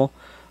different people.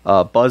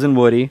 Buzz and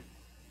Woody,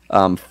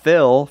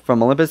 Phil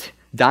from Olympus.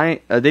 They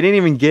didn't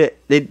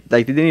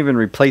even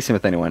replace him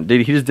with anyone.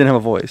 He just didn't have a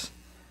voice.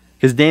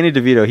 Because Danny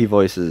DeVito, he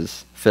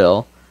voices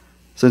Phil.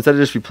 So instead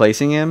of just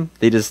replacing him,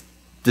 they just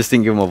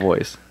didn't give him a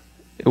voice.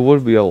 It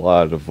would be a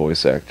lot of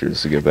voice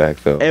actors to get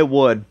back though. It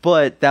would,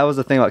 but that was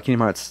the thing about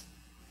Kingdom Hearts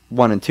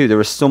 1 and 2. There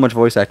was so much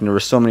voice acting. There were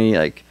so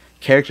many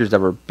characters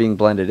that were being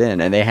blended in,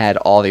 and they had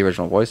all the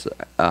original voice. They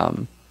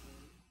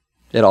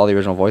had all the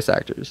original voice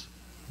actors.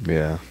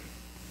 Yeah.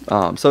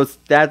 So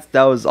that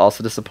was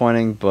also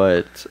disappointing,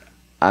 but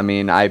I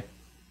mean, I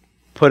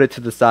put it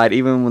to the side,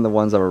 even when the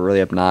ones that were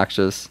really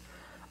obnoxious.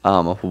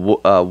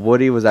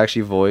 Woody was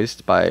actually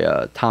voiced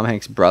by Tom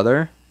Hanks'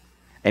 brother,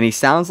 and he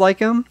sounds like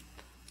him,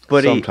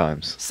 but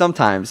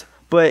sometimes,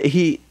 but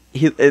it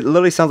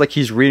literally sounds like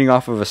he's reading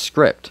off of a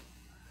script,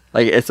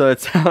 so it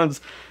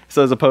sounds.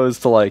 So as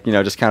opposed to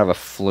just kind of a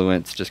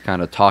fluent, just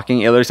kind of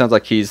talking, it literally sounds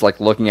like he's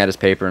looking at his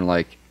paper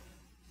and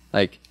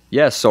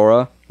yeah,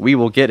 Sora, we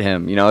will get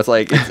him.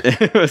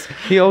 It was.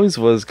 He always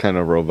was kind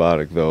of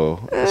robotic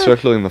though,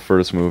 especially in the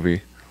first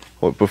movie.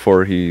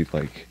 Before he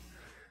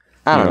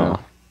I don't know.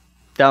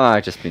 That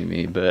might just be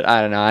me, but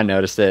I don't know. I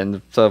noticed it,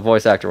 and so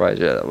voice actor wise,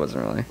 yeah, that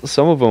wasn't really.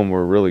 Some of them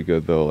were really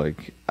good though.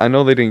 I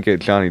know they didn't get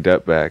Johnny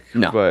Depp back.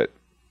 No, but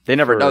they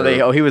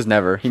never. He was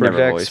never. He never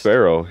Jack voiced.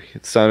 Sparrow.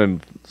 It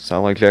sounded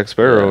like Jack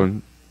Sparrow,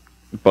 and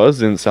Buzz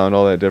didn't sound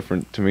all that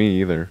different to me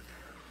either.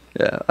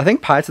 Yeah, I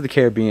think Pirates of the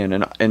Caribbean,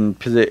 and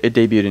it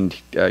debuted in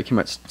Kingdom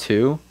Hearts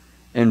 2.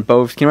 In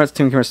both Kingdom Hearts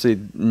 2 and Kingdom Hearts 3,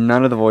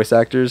 none of the voice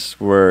actors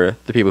were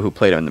the people who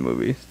played him in the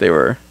movie. They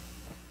were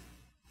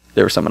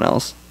someone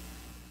else.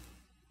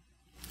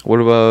 What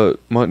about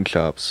Mutton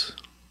Chops?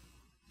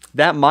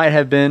 That might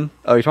have been...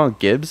 Oh, you're talking about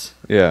Gibbs?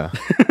 Yeah.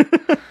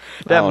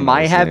 That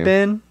might have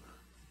been,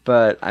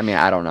 but I mean,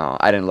 I don't know.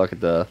 I didn't look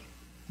at the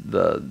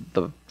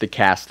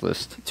cast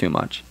list too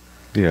much.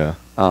 Yeah.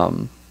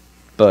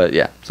 But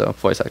yeah, so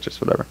voice actors,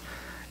 whatever.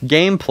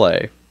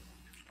 Gameplay.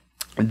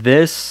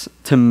 This,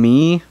 to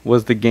me,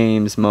 was the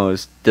game's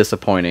most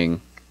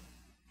disappointing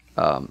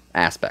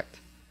aspect.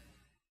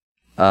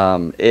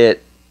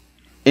 It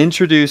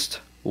introduced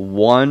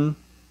one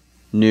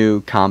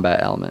new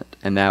combat element,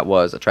 and that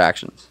was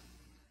attractions.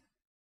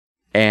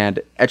 And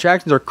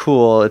attractions are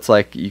cool. It's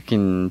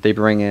they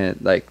bring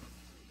in,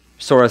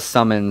 Sora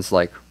summons,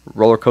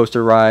 roller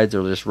coaster rides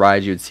or just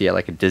rides you would see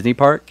at, a Disney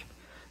park.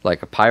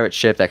 like a pirate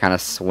ship that kind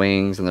of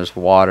swings and there's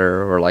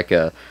water, or like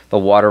the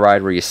water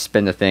ride where you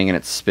spin the thing and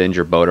it spins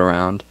your boat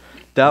around.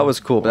 That was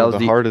cool. But that was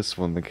the hardest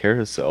one, the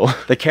carousel.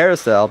 The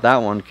carousel, that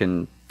one's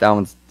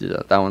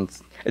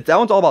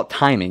all about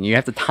timing. You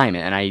have to time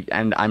it,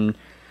 and I'm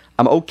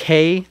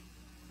okay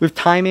with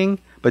timing,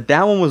 but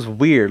that one was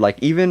weird. Like,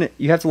 even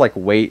you have to like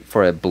wait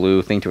for a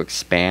blue thing to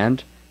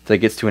expand till it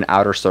gets to an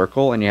outer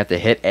circle, and you have to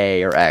hit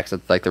A or X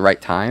at like the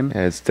right time.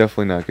 Yeah, it's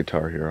definitely not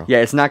Guitar Hero. Yeah,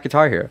 it's not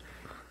Guitar Hero.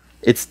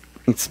 It's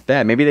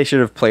bad. Maybe they should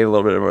have played a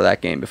little bit more of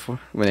that game before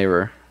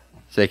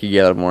so they could get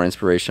a little more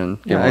inspiration.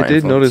 Yeah, I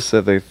did notice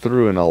that they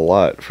threw in a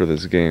lot for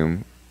this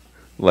game,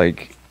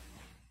 like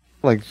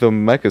the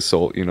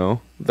Mechasult, you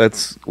know,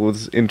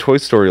 was in Toy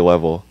Story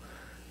level.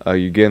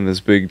 You get in this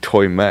big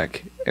toy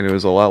mech, and it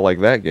was a lot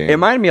like that game. It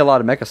reminded me a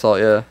lot of Mechasult,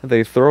 yeah.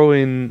 They throw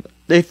in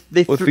with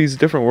these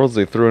different worlds.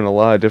 They threw in a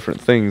lot of different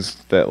things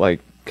that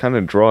like kind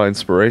of draw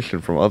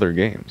inspiration from other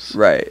games.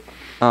 Right.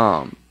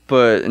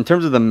 But in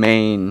terms of the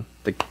main,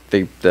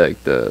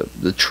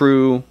 the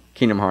true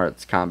Kingdom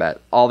Hearts combat,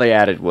 all they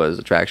added was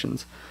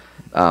attractions.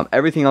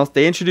 Everything else,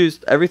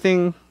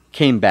 everything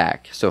came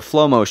back. So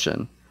flow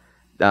motion,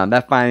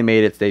 that finally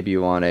made its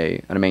debut on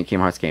a main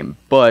Kingdom Hearts game,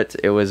 but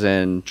it was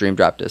in Dream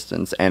Drop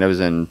Distance, and it was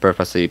in Birth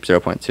by Sleep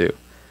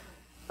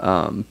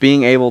 0.2.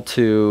 Being able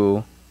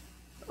to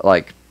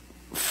like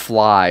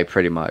fly,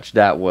 pretty much,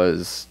 that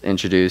was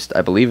introduced,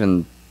 I believe,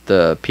 in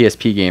the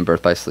PSP game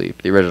Birth by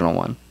Sleep, the original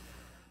one.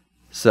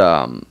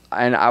 So,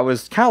 and I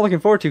was kind of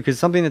looking forward to, because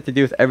something that they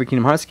do with every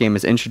Kingdom Hearts game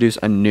is introduce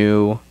a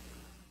new,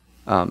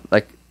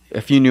 like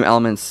a few new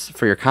elements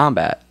for your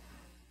combat.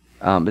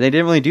 But they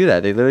didn't really do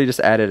that. They literally just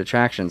added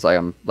attractions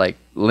like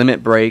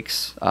limit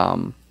breaks,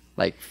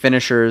 like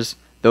finishers.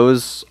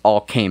 Those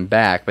all came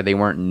back, but they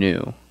weren't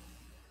new.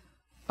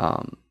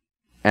 And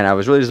I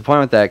was really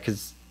disappointed with that,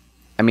 because,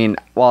 I mean,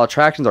 while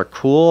attractions are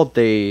cool,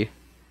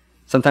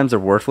 sometimes they're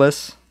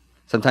worthless.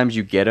 Sometimes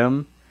you get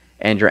them,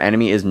 and your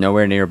enemy is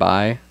nowhere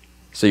nearby.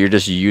 So you're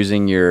just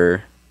using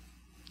your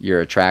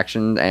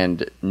attraction,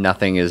 and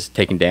nothing is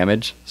taking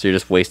damage. So you're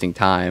just wasting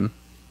time.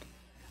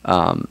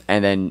 And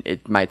then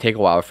it might take a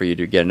while for you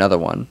to get another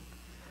one.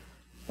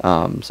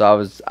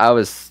 So I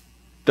was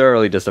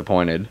thoroughly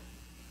disappointed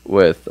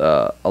with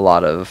a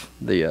lot of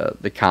the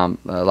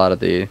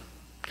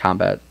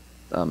combat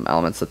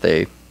elements that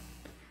they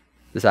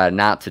decided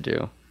not to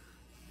do.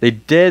 They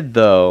did,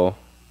 though,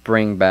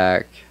 bring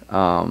back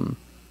a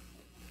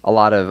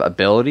lot of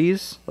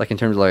abilities, like in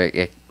terms of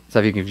like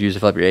stuff you can use to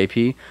fill up your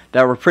AP,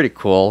 that were pretty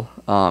cool.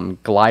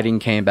 Gliding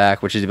came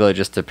back, which is the ability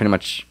just to pretty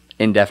much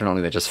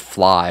indefinitely just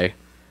fly,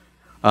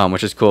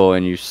 which is cool,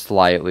 and you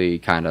slightly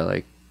kind of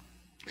like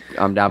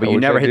down, but you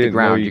never hit the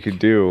ground. You could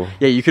do.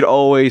 Yeah, you could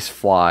always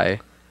fly.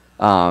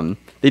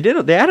 They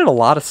added a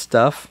lot of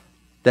stuff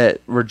that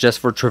were just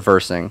for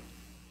traversing,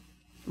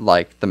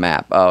 like the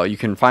map. Oh, you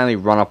can finally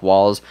run up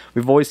walls.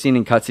 We've always seen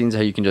in cutscenes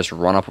how you can just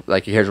run up,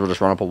 like your character will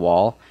just run up a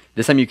wall.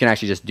 This time you can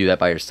actually just do that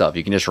by yourself.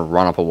 You can just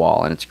run up a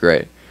wall, and it's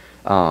great.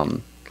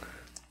 Well,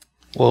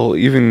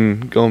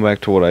 even going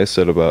back to what I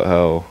said about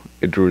how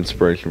it drew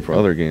inspiration from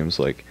other games,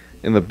 like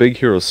in the Big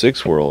Hero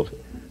 6 world,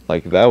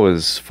 like that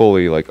was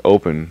fully like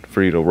open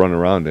for you to run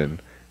around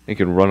in. You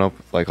can run up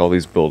like all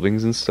these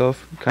buildings and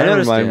stuff. Kind of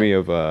remind me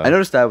of I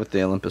noticed that with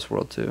the Olympus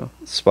world too.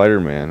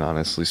 Spider-Man,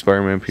 honestly.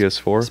 Spider-Man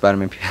PS4.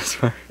 Spider-Man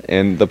PS4.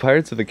 And the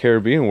Pirates of the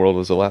Caribbean world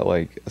was a lot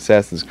like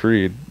Assassin's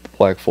Creed,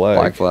 Black Flag.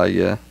 Black Flag,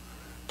 yeah.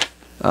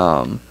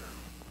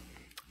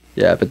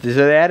 Yeah, but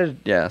they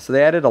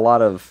added a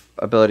lot of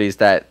abilities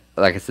that,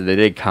 like I said, they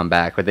did come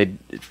back, but a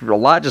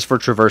lot just for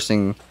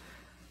traversing,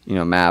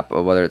 map,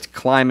 or whether it's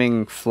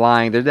climbing,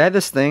 flying. They had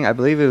this thing, I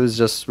believe it was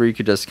just where you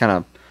could just kind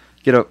of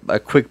get a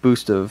quick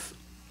boost of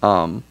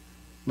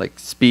like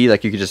speed,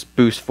 like you could just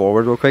boost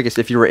forward real quick. It's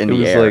if you were in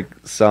the air. It was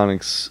like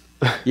Sonic's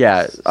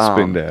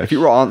spin dash. If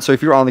you were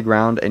on the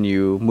ground and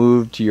you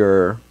moved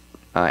your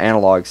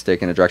analog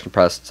stick in a direction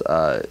pressed,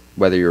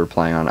 whether you were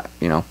playing on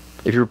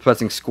if you were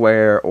pressing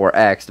square or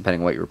X,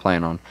 depending on what you were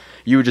playing on,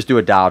 you would just do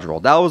a dodge roll.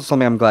 That was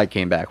something I'm glad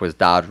came back, was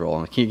dodge roll.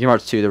 In Kingdom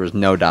Hearts 2, there was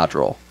no dodge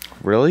roll.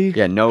 Really?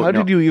 Yeah, no. How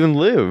did you even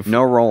live?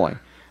 No rolling.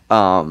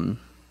 How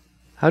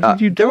did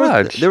you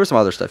dodge? There was some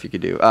other stuff you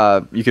could do.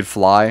 You could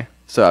fly,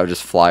 so I would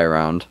just fly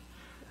around.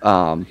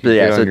 You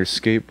get on your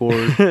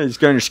skateboard.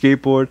 Just go on your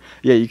skateboard.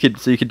 Yeah, you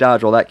could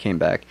dodge roll. That came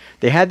back.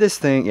 They had this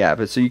thing,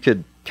 but so you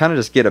could kind of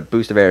just get a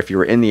boost of air if you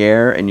were in the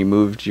air and you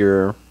moved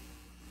your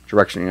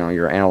direction,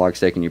 your analog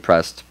stick, and you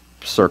pressed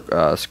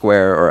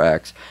square or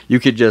X. You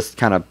could just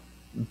kind of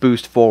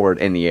boost forward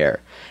in the air,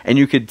 and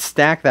you could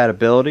stack that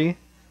ability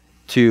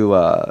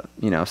to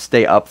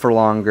stay up for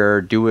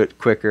longer, do it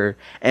quicker.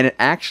 And it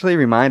actually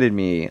reminded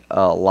me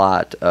a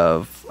lot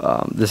of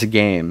this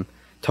game,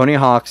 Tony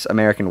Hawk's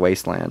American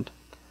Wasteland,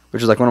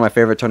 which is like one of my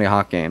favorite Tony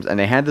Hawk games. And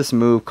they had this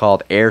move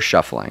called air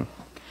shuffling,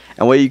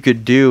 and what you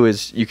could do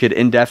is you could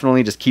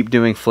indefinitely just keep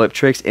doing flip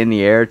tricks in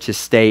the air to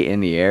stay in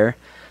the air.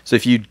 So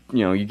if you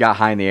got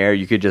high in the air,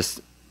 you could just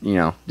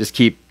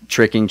keep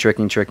tricking,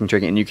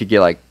 and you could get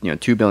like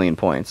 2 billion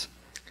points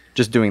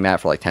just doing that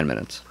for like 10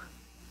 minutes.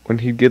 when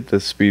he'd get the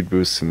speed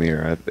boosts in the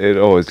air, it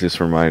always just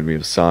reminded me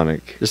of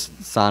Sonic.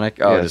 Just Sonic?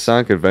 Oh, yeah,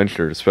 Sonic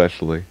Adventure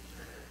especially.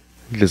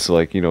 Just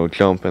like,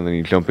 jump and then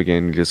you jump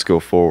again and just go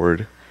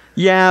forward.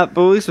 Yeah,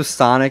 but at least with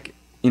Sonic,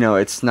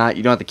 it's not,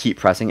 you don't have to keep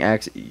pressing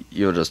X.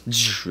 You'll just,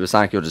 with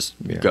Sonic, you'll just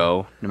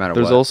go no matter what.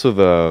 There's also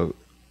the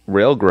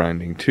rail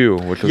grinding too,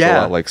 which was a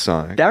lot like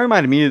Sonic. That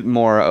reminded me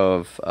more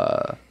of,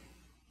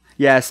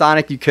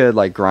 Sonic, you could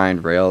like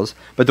grind rails,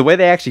 but the way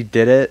they actually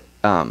did it,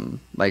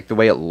 like the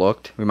way it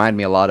looked, reminded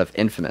me a lot of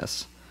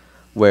Infamous,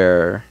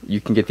 where you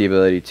can get the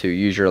ability to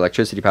use your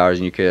electricity powers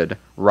and you could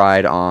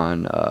ride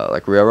on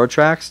like railroad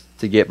tracks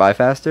to get by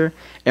faster.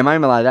 It reminded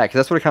me a lot of that, because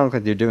that's what it kind of looked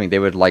like they're doing. They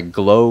would like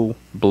glow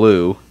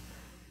blue,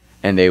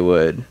 and they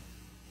would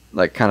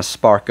like kind of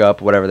spark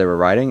up whatever they were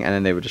riding, and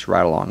then they would just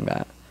ride along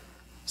that.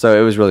 So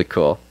it was really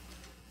cool.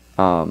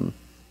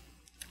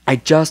 I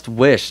just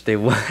wish they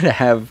would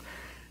have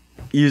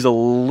used a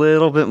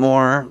little bit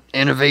more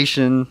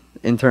innovation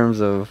in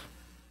terms of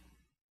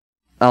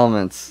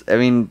elements. I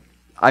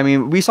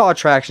mean, we saw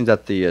attractions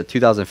at the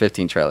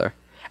 2015 trailer,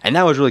 and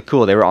that was really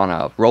cool. They were on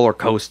a roller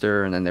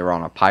coaster, and then they were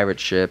on a pirate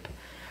ship,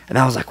 and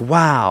I was like,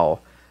 wow.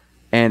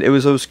 And it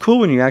was cool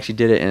when you actually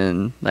did it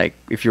in, like,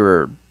 if you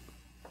were,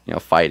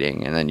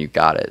 fighting, and then you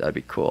got it. That'd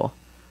be cool.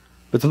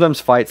 But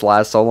sometimes fights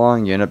last so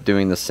long, you end up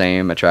doing the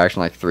same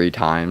attraction like 3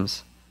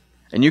 times,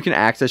 and you can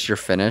access your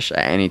finish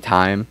at any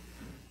time.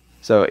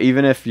 So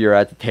even if you're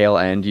at the tail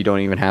end, you don't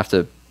even have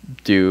to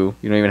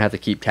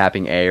keep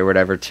tapping A or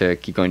whatever to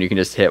keep going. You can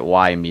just hit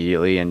Y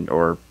immediately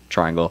or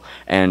triangle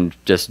and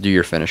just do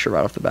your finisher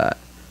right off the bat.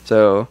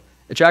 So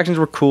attractions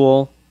were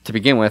cool to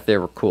begin with. They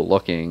were cool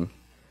looking,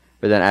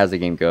 but then as the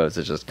game goes,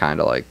 it's just kind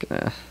of like,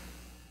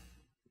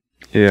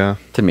 Yeah.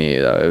 To me,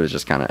 though, it was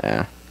just kind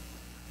of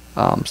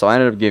so I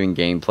ended up giving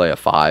gameplay a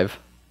 5.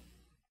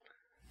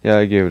 Yeah,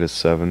 I gave it a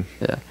 7.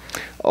 Yeah.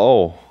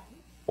 Oh,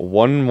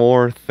 one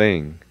more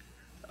thing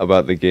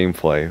about the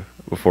gameplay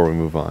before we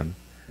move on.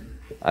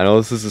 I know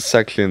this is a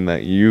section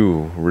that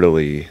you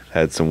really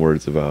had some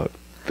words about.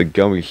 The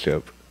gummy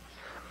ship.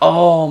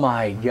 Oh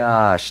my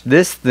gosh.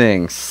 This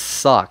thing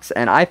sucks.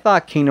 And I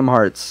thought Kingdom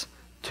Hearts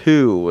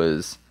 2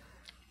 was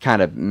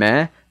kind of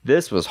meh.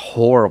 This was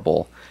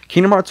horrible.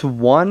 Kingdom Hearts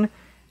 1,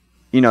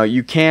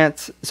 you can't...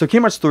 So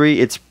Kingdom Hearts 3,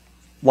 it's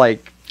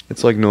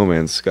like No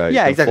Man's Sky.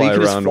 Yeah, exactly. You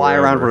can just fly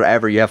around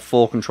wherever. You have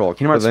full control.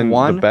 Kingdom Hearts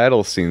 1... the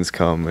battle scenes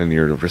come and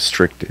you're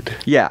restricted.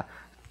 Yeah.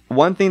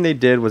 One thing they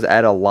did was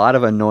add a lot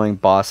of annoying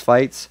boss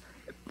fights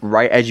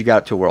right as you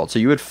got to a world. So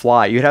you would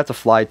fly. You'd have to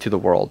fly to the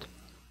world.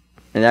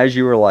 And as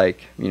you were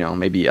like,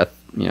 maybe,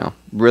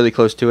 really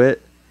close to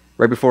it,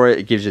 right before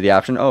it gives you the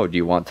option, oh, do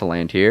you want to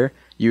land here?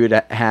 You would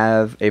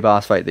have a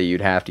boss fight that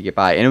you'd have to get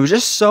by. And it was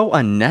just so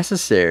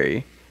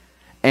unnecessary.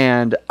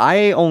 And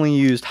I only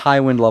used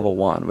High Wind Level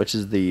 1, which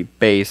is the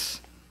base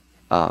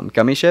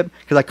gummy ship,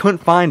 because I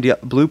couldn't find the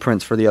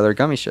blueprints for the other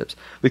gummy ships.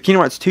 With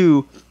Kingdom Hearts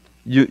 2,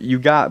 you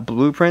got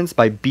blueprints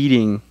by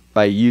going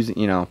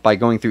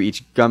through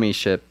each gummy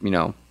ship,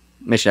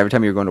 mission. Every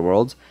time you were going to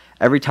worlds,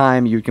 every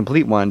time you would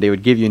complete one, they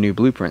would give you a new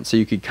blueprint, so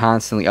you could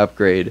constantly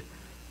upgrade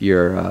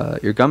your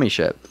gummy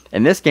ship.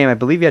 In this game, I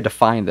believe you had to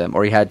find them,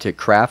 or you had to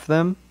craft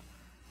them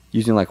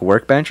using like a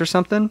workbench or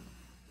something.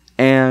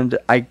 And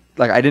I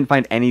didn't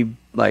find any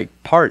like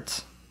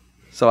parts,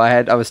 so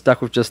I was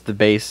stuck with just the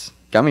base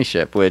gummy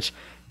ship, which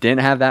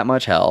didn't have that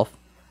much health,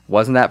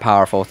 wasn't that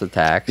powerful with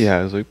attacks.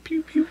 Yeah, it was like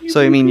pew pew pew. So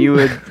I mean, you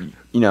would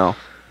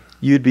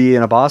you'd be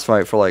in a boss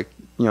fight for like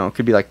it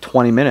could be like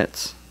 20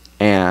 minutes,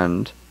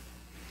 and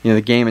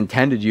the game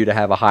intended you to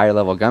have a higher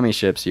level gummy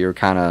ship, so you're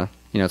kind of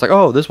it's like,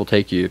 oh, this will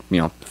take you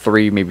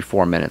 3 maybe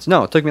 4 minutes.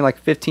 No, it took me like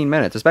 15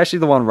 minutes, especially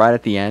the one right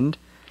at the end,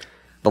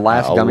 the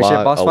last gummy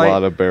ship boss fight. A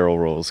lot of barrel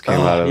rolls came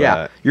out of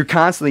that. You're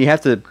constantly you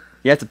have to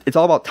it's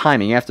all about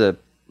timing. You have to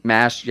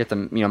mash your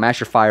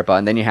fire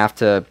button, then you have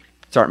to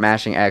start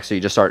mashing X, so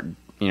you just start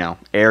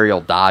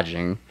aerial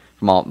dodging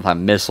from all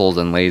missiles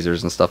and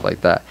lasers and stuff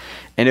like that.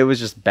 And it was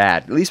just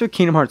bad. At least with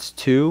Kingdom Hearts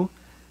 2,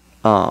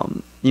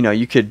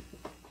 you could.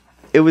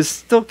 It was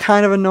still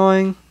kind of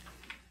annoying,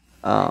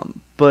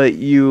 but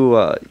you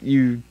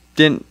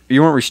weren't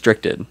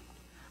restricted.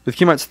 With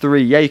Kingdom Hearts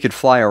 3, you could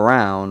fly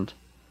around,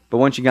 but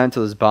once you got into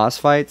those boss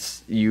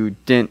fights, you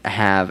didn't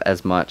have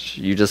as much.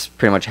 You just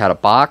pretty much had a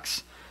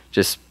box,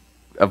 just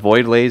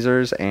avoid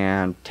lasers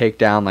and take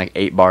down like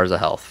 8 bars of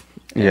health,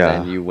 and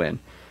then you win.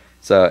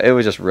 So it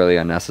was just really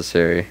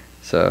unnecessary.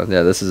 So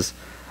yeah,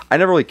 I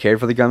never really cared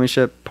for the gummy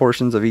ship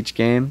portions of each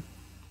game,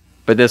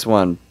 but this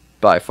one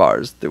by far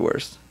is the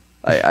worst.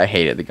 I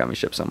hated the gummy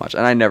ship so much,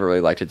 and I never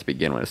really liked it to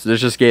begin with. So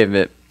this just gave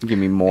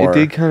me more. It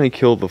did kind of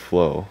kill the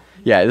flow.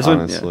 Yeah, this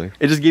honestly.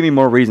 It just gave me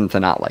more reason to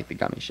not like the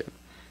gummy ship.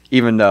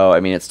 Even though,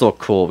 it's still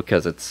cool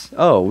because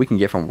we can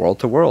get from world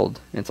to world.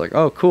 And it's like,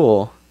 oh,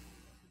 cool.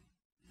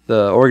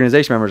 The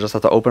organization members just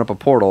have to open up a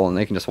portal and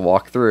they can just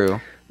walk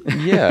through.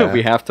 Yeah.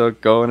 We have to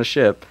go in a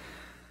ship.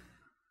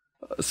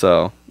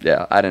 So,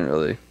 yeah, I didn't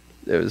really.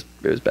 It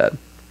was bad.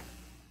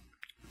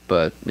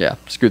 But, yeah,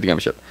 screw the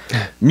gummy ship.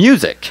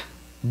 Music.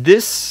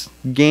 This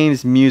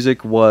game's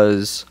music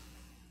was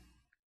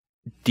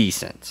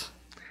decent.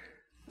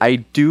 I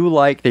do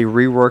like they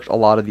reworked a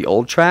lot of the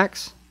old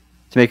tracks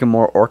to make them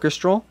more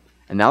orchestral,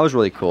 and that was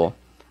really cool.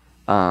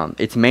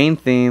 Its main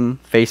theme,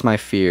 "Face My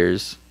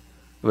Fears,"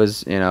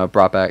 was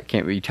brought back.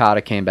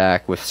 Utada came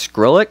back with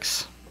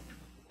Skrillex.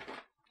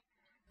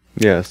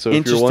 Yeah, so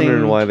if you're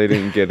wondering why they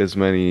didn't get as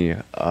many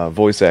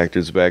voice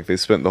actors back, they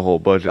spent the whole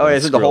budget. Oh, yeah, they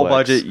spent the whole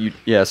budget.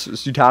 Yes,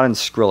 Utada and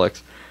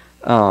Skrillex.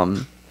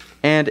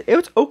 And it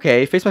was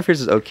okay. Face My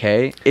Fears is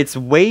okay. It's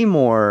way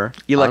more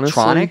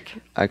electronic.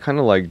 Honestly, I kind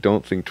of like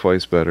Don't Think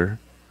Twice better.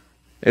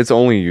 It's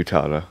only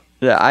Utada.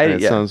 Yeah,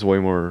 it sounds way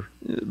more,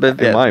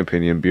 in my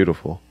opinion,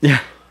 beautiful.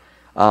 Yeah.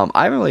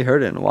 I haven't really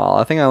heard it in a while.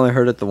 I think I only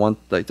heard it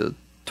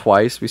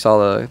twice. We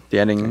saw the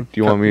ending. Do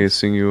you want me to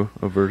sing you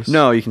a verse?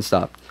 No, you can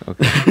stop.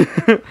 Okay.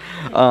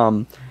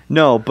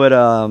 No, but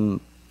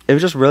it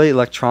was just really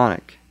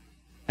electronic,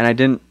 and I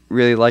didn't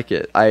really like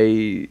it.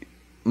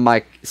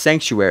 My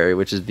Sanctuary,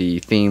 which is the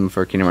theme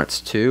for Kingdom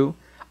Hearts 2,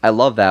 I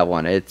love that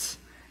one. It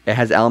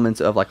has elements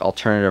of like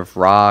alternative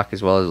rock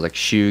as well as like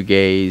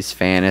shoegaze,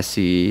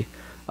 fantasy,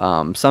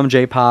 some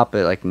J-pop,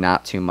 but like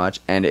not too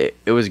much, and it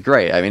was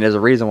great. I mean, there's a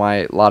reason why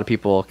a lot of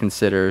people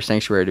consider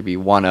Sanctuary to be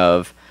one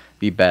of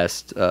the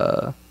best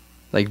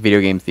like video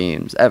game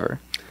themes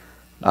ever.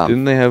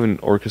 Didn't they have an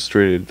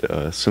orchestrated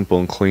Simple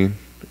and Clean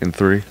in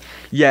 3?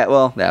 Yeah,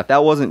 well,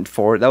 that wasn't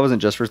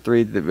just for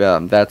 3.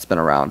 That's been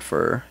around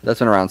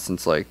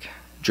since like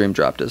Dream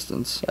Drop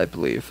Distance, I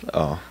believe.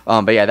 Oh.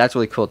 But yeah, that's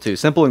really cool too.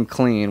 Simple and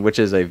Clean, which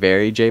is a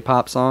very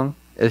J-pop song,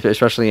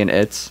 especially in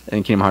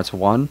Kingdom Hearts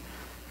 1.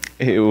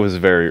 It was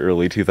very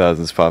early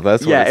 2000s pop.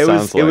 That's what it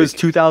sounds like. It was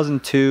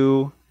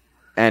 2002.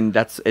 And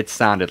it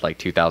sounded like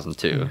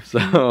 2002.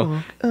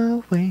 So,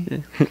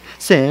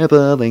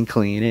 Simple and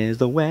Clean is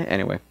the way.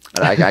 Anyway,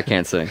 I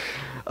can't sing.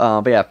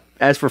 But yeah,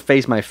 as for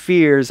Face My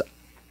Fears,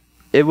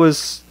 it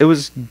was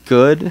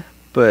good,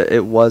 but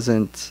it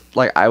wasn't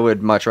like I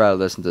would much rather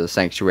listen to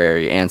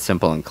Sanctuary and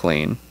Simple and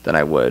Clean than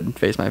I would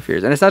Face My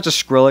Fears. And it's not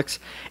just Skrillex;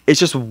 it's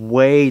just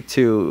way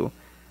too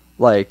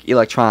like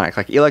electronic.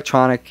 Like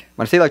electronic.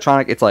 When I say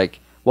electronic, it's like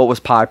what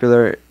was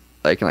popular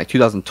like in like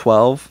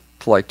 2012.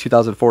 To like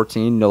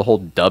 2014, the whole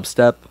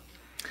dubstep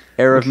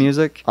era of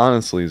music.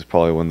 Honestly, is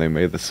probably when they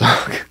made the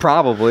song.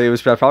 Probably. It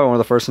was probably one of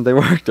the first things they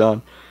worked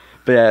on.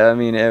 But yeah, I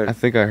mean... I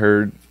think I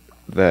heard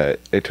that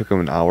it took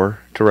them an hour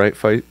to write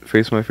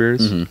Face My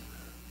Fears. Mm-hmm.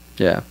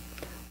 Yeah.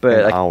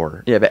 But an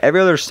hour. Yeah, but every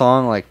other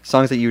song, like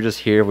songs that you just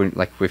hear when,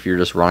 like if you're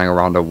just running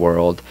around the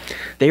world,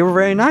 they were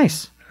very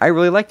nice. I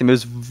really liked them. It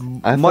was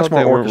I much thought more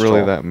they weren't orchestral.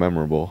 really that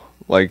memorable.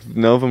 Like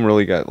none of them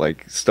really got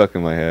like stuck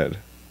in my head.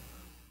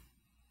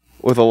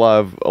 With a lot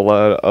of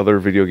other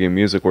video game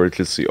music where it's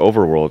just the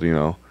overworld,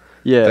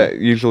 Yeah. That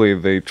usually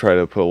they try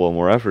to put a little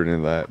more effort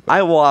into that.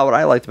 What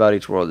I liked about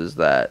each world is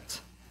that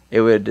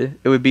it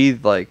would be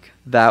like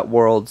that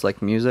world's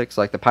like music, so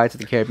like the Pirates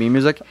of the Caribbean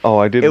music. Oh,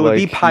 I did. It would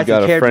be Pirates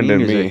of the Caribbean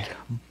music,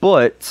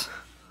 but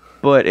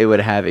it would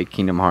have a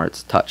Kingdom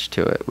Hearts touch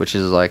to it, which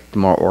is like the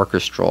more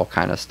orchestral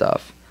kind of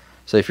stuff.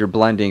 So if you're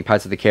blending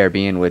Pirates of the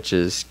Caribbean, which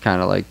is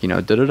kind of like, you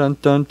kind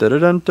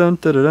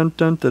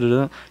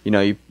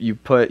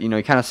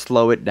of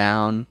slow it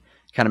down,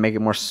 kind of make it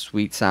more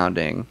sweet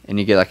sounding, and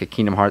you get like a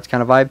Kingdom Hearts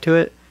kind of vibe to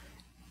it.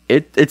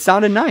 It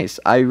sounded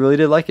nice. I really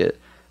did like it.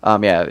 You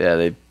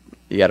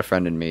got a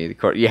friend in me.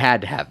 You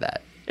had to have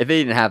that. If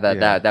they didn't have that,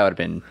 that would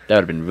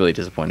have been really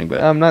disappointing.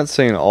 But I'm not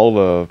saying all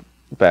the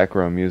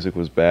background music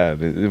was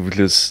bad. It was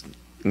just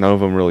none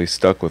of them really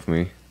stuck with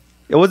me.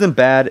 It wasn't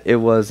bad. It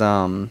was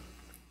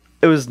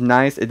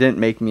nice. It didn't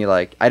make me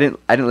like I didn't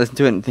listen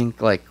to it and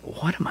think like,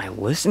 what am I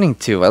listening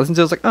to? I listened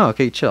to it, I was like, oh,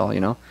 okay, chill,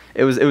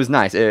 It was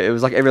nice. It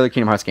was like every other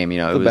Kingdom Hearts game,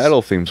 The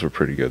battle themes were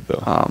pretty good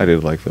though. I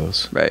did like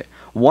those. Right.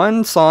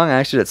 One song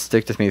actually that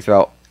sticks with me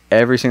throughout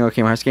every single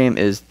Kingdom Hearts game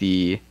is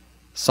the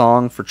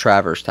song for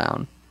Traverse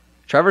Town.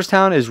 Traverse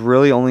Town is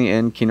really only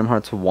in Kingdom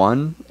Hearts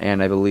 1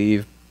 and I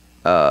believe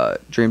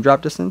Dream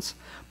Drop Distance,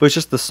 but it's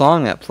just the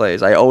song that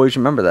plays. I always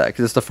remember that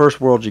because it's the first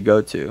world you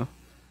go to.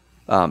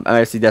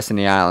 I see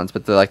Destiny Islands,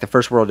 but the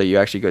first world that you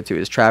actually go to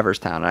is Traverse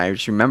Town, and I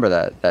just remember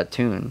that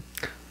tune.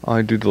 Oh,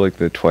 I do like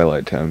the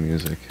Twilight Town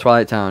music.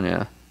 Twilight Town,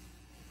 yeah.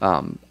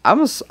 I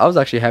was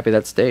actually happy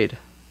that stayed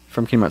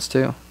from Kingdom Hearts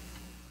 2.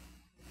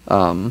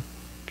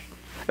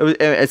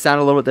 It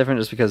sounded a little bit different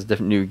just because it's a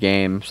different new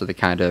game, so they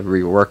kind of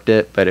reworked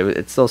it, but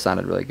it still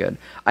sounded really good.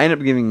 I ended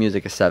up giving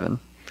music a 7.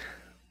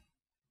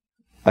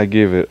 I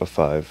gave it a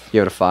 5. You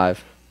gave it a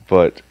 5.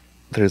 But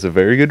there's a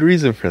very good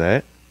reason for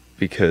that,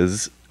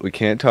 because we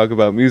can't talk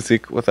about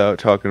music without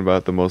talking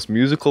about the most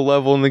musical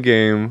level in the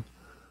game,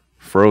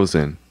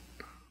 Frozen.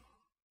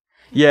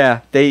 Yeah,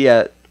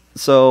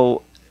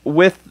 so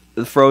with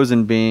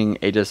Frozen being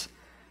just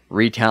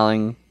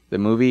retelling the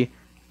movie,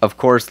 of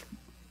course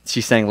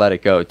she sang Let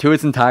It Go to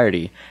its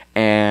entirety,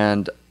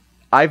 and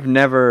I've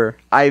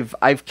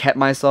kept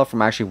myself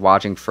from actually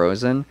watching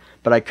Frozen,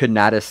 but I could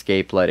not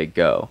escape Let It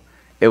Go.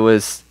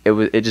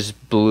 It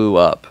just blew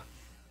up,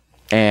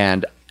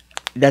 and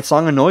that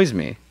song annoys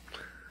me.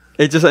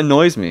 It just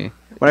annoys me.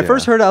 When I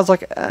first heard it, I was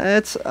like,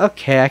 it's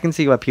okay. I can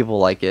see why people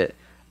like it.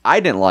 I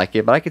didn't like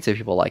it, but I could say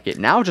people like it.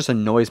 Now it just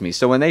annoys me.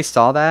 So when they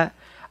saw that,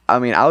 I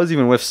mean, I was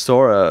even with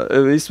Sora, at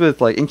least with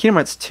like in Kingdom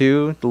Hearts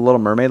 2, the Little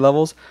Mermaid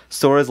levels,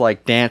 Sora's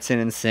like dancing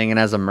and singing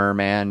as a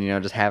merman, you know,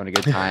 just having a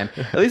good time.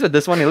 At least with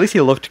this one, at least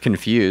he looked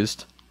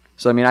confused.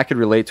 So I mean, I could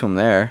relate to him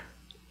there.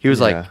 He was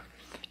like,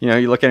 you know,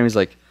 you look at him, he's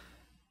like,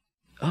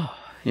 oh,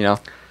 you know.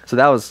 So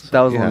that was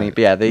a little neat.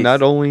 But yeah, they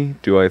not only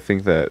do I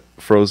think that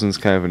Frozen's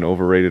kind of an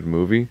overrated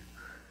movie,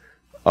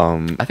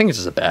 I think it's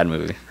just a bad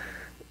movie.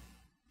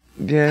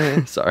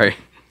 Yeah. Sorry.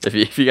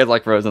 If you guys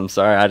like Frozen, I'm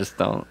sorry. I just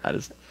don't.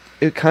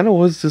 It kind of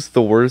was just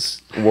the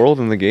worst world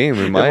in the game,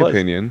 in my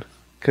opinion.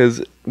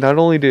 Because not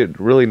only did it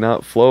really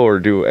not flow or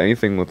do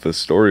anything with the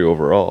story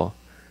overall,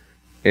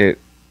 it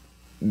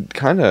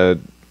kind of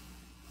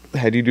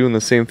had you doing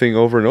the same thing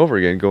over and over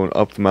again, going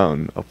up the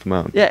mountain, up the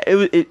mountain. Yeah,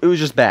 it was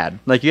just bad.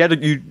 Like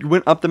you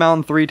went up the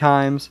mountain 3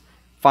 times.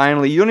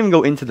 Finally, you don't even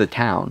go into the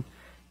town.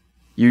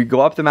 You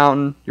go up the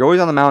mountain. You're always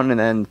on the mountain, and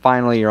then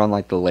finally you're on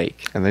like the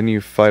lake. And then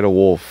you fight a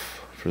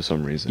wolf for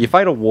some reason. You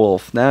fight a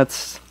wolf.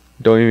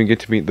 Don't even get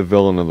to meet the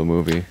villain of the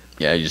movie.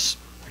 Yeah,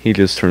 he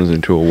just turns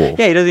into a wolf.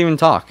 Yeah, he doesn't even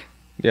talk.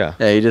 Yeah.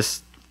 Yeah,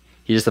 he's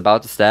just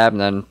about to stab,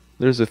 and then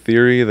there's a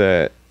theory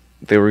that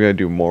they were gonna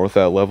do more with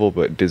that level,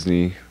 but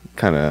Disney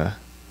kind of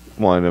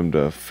wanted them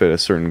to fit a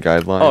certain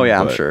guideline. Oh yeah,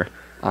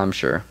 I'm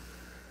sure.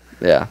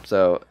 Yeah,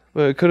 so.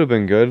 But it could have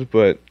been good,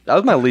 but that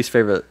was my least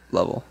favorite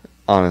level.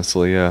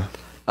 Honestly, yeah.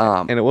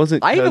 And it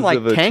wasn't. I even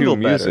like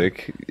Tangled I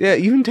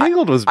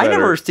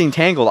never seen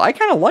Tangled. I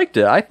kind of liked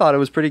it. I thought it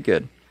was pretty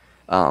good.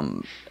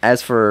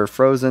 As for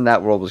Frozen,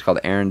 that world was called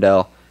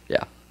Arendelle.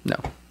 Yeah, no,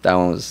 that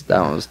one was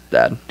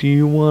bad. Do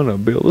you wanna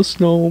build a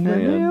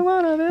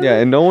snowman? Yeah,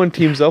 and no one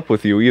teams up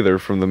with you either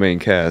from the main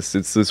cast.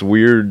 It's this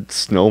weird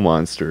snow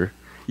monster.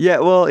 Yeah,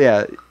 well,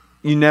 yeah.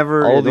 You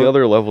never. All the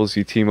other levels,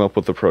 you team up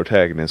with the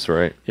protagonist,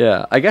 right?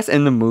 Yeah, I guess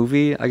in the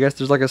movie,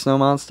 there's like a snow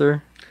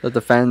monster that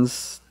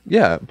defends.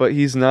 Yeah, but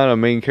he's not a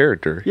main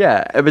character.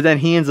 Yeah, but then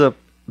he ends up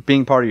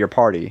being part of your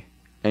party,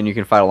 and you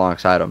can fight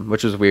alongside him,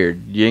 which is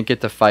weird. You didn't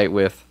get to fight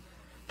with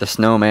the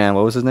snowman.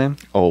 What was his name?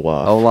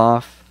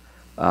 Olaf.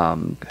 I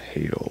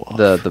hate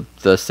Olaf.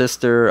 The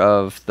sister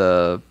of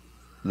the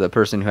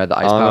person who had the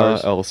ice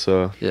powers.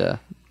 Elsa. Yeah,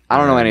 I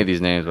don't know any of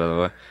these names, by the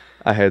way.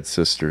 I had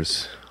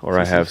sisters, or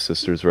I have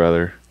sisters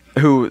rather.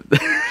 Who?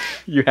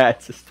 You had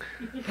sisters.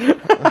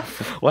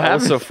 What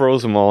happened? Elsa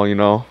froze them all, you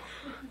know,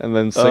 and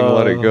then sing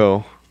 "Let It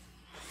Go."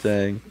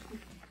 Dang.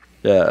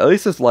 Yeah, at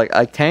least it's like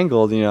I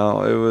Tangled, you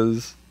know, it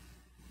was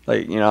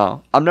like, you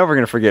know, I'm never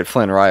going to forget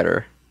Flynn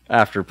Rider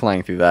after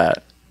playing through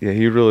that. Yeah,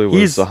 he really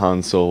was the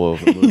Han Solo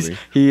of the movie.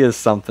 He is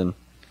something.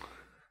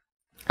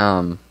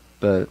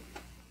 But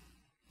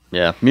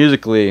yeah,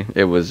 musically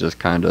it was just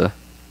kind of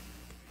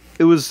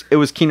it was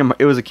good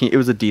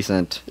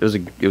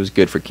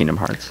for Kingdom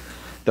Hearts.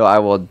 Though I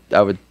would,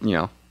 you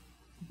know,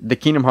 the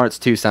Kingdom Hearts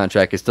 2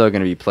 soundtrack is still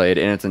going to be played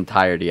in its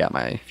entirety at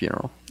my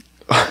funeral.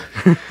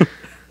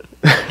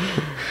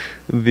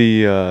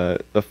 The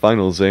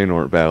final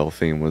Xehanort battle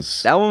theme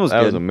was that one was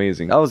good. Was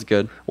amazing. That was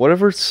good.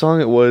 Whatever song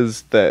it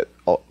was that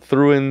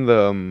threw in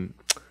the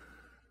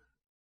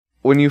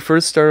when you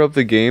first start up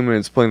the game and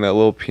it's playing that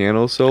little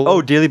piano solo.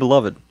 Oh, Dearly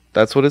Beloved.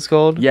 That's what it's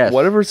called? Yes.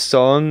 Whatever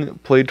song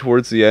played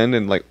towards the end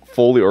and like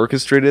fully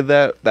orchestrated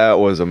that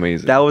was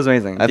amazing. That was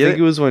amazing. I think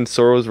it was when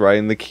Sora was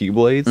riding the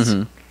Keyblades.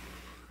 Mm-hmm.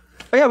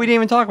 Oh yeah, we didn't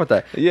even talk about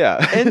that. Yeah.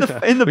 In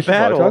the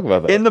battle, talk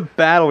about that. In the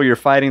battle, you're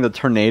fighting the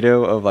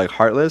tornado of like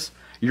Heartless.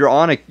 You're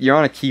on a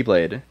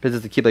Keyblade because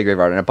it's the Keyblade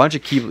graveyard, and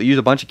you use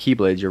a bunch of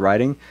Keyblades you're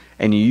riding,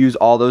 and you use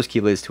all those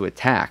Keyblades to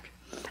attack.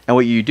 And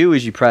what you do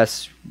is you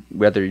press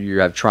whether you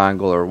have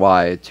triangle or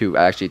Y to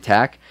actually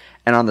attack,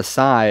 and on the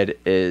side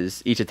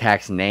is each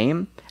attack's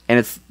name, and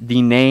it's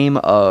the name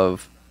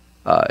of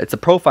it's a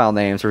profile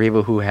name for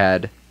people who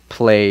had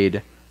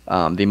played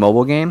the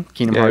mobile game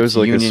Kingdom Hearts. It was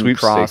like Union a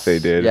sweepstake Cross. They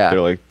did. Yeah. They're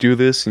like, do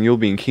this and you'll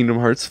be in Kingdom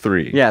Hearts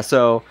 3. Yeah,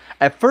 so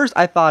at first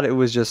I thought it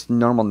was just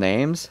normal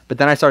names, but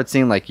then I started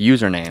seeing like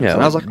usernames, and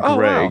I was like, oh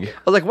Greg. wow. I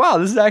was like, wow,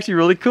 this is actually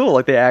really cool.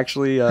 Like they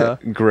actually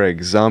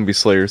Greg, Zombie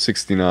Slayer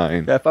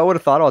 69. Yeah, if I would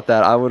have thought about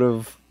that, I would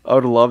have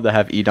loved to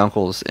have E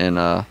Dunkles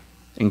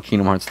in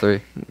Kingdom Hearts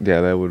 3.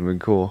 Yeah, that would have been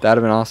cool.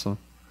 That'd have been awesome.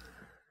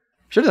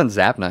 Should have done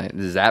Zap Night.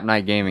 Zap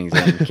Night Gaming's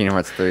in Kingdom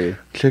Hearts 3.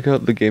 Check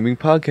out the Gaming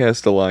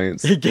Podcast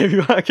Alliance.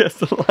 Gaming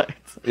Podcast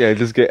Alliance. Yeah,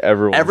 just get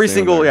everyone. Every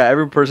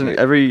person,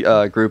 every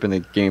group in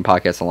the Gaming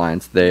Podcast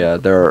Alliance,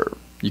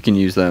 you can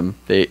use them.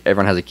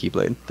 Everyone has a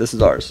Keyblade. This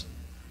is ours.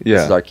 Yeah.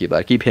 This is our Keyblade.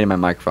 I keep hitting my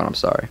microphone. I'm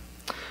sorry.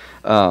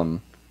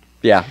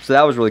 Yeah, so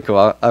that was really cool.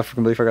 I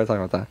completely forgot to talk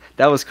about that.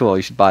 That was cool.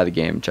 You should buy the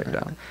game and check it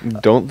out.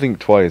 Don't Think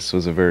Twice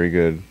was a very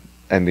good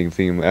ending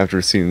theme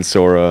after seeing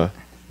Sora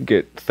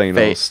get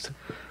Thanos.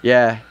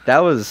 Yeah, that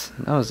was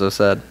so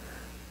sad.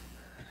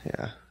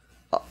 Yeah.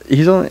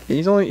 He's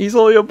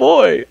only a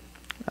boy.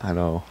 I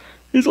know.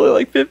 He's only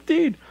like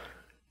 15.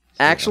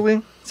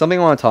 Actually, something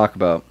I want to talk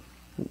about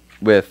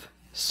with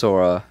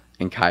Sora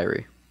and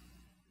Kairi.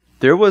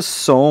 There was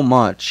so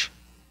much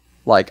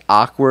like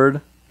awkward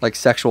like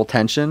sexual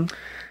tension.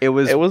 It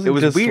wasn't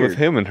just weird. with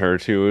him and her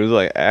too. It was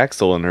like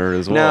Axel and her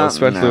as well,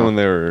 especially when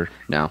they were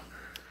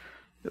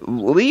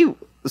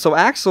So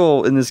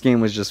Axel in this game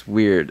was just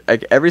weird.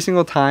 Like every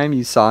single time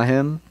you saw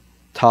him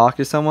talk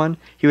to someone,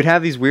 he would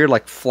have these weird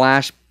like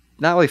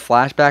not really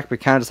flashback,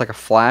 but kind of just like a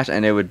flash,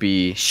 and it would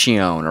be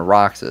Shion or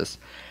Roxas,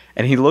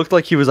 and he looked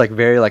like he was like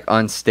very like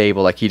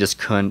unstable, like he just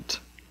couldn't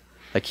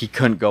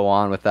go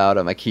on without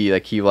him, like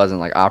he wasn't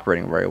like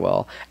operating very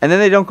well. And then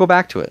they don't go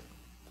back to it.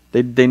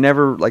 They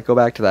never like go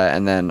back to that,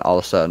 and then all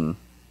of a sudden,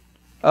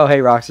 oh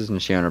hey, Roxas and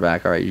Shion are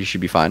back. All right, you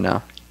should be fine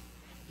now.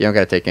 You don't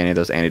got to take any of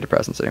those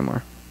antidepressants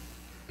anymore.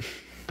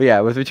 But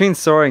yeah, between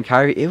Sora and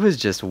Kairi, it was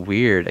just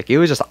weird. Like it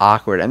was just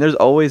awkward, and there's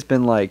always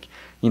been like,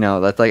 you know,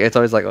 that's like it's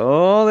always like,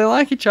 oh, they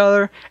like each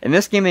other. In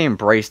this game, they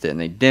embraced it, and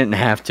they didn't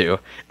have to.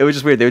 It was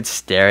just weird. They would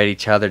stare at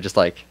each other, just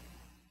like.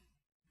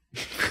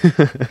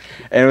 And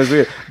it was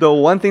weird. The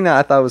one thing that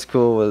I thought was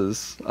cool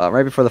was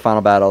right before the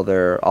final battle,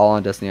 they're all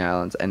on Destiny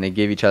Islands, and they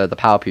give each other the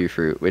Palpy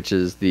fruit, which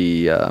is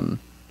the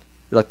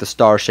like the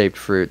star-shaped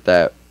fruit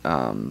that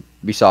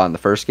we saw in the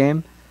first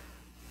game.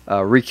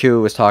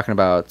 Riku was talking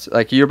about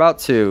like you're about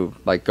to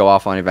like go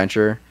off on an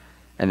adventure,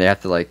 and they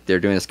have to like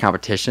they're doing this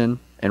competition,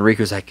 and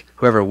Riku's like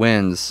whoever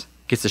wins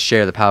gets to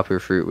share the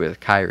Palpy fruit with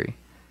Kairi,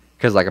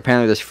 because like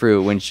apparently this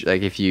fruit when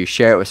like if you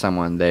share it with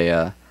someone,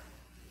 they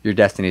your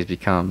destinies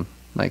become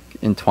like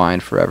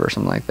entwined forever or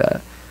something like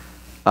that.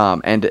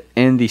 And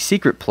in the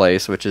secret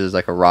place, which is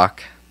like a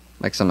rock,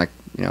 like some like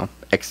you know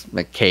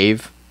like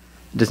cave,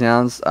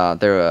 Disneyland's,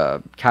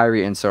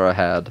 Kairi and Sora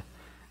had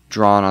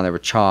drawn on there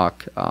with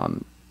chalk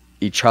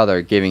each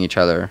other giving each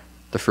other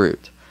the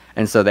fruit,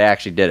 and so they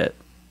actually did it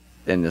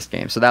in this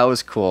game. So that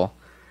was cool.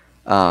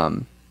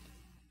 But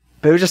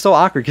it was just so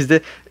awkward because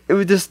it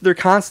would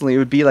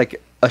be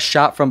like a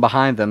shot from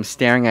behind them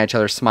staring at each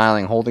other,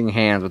 smiling, holding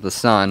hands with the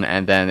sun,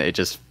 and then it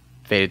just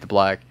faded to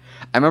black.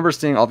 I remember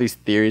seeing all these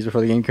theories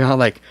before the game came out,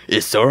 like,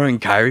 is Sora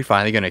and Kairi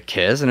finally gonna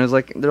kiss? And it was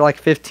like they're like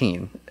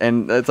 15,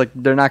 and it's like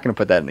they're not gonna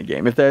put that in the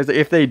game. If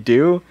they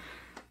do,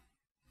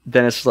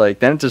 then it's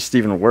just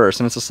even worse,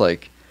 and it's just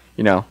like,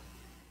 you know,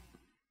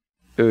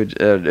 it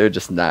would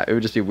just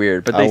be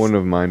weird. But I wouldn't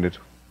have minded.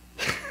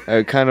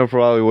 I kind of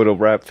probably would have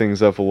wrapped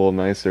things up a little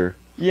nicer.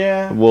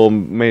 Yeah. Well,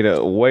 made it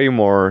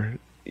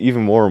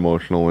even more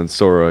emotional when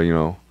Sora, you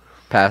know,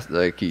 past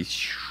like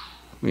he's,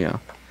 you know.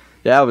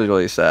 Yeah, that was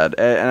really sad.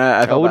 And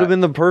I would have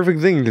been the perfect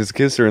thing to just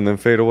kiss her and then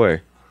fade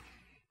away.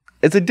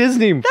 It's a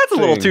Disney. That's a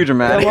little too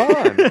dramatic. Come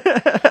on.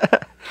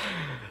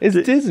 It's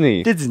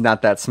Disney. Disney's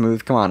not that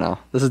smooth. Come on now.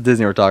 This is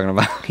Disney we're talking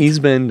about. He's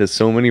been to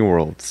so many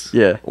worlds.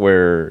 Yeah.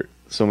 Where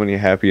so many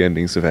happy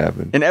endings have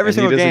happened. In every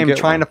single game,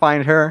 trying to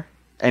find her,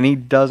 and he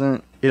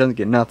doesn't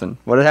get nothing.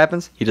 What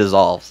happens? He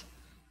dissolves.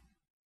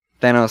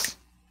 Thanos,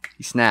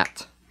 he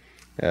snapped.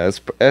 Yeah,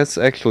 that's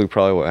actually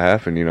probably what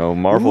happened, you know,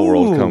 Marvel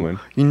World coming.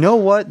 You know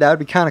what? That would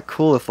be kind of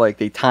cool if like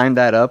they timed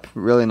that up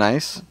really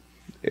nice.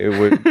 It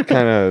would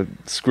kind of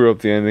screw up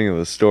the ending of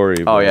the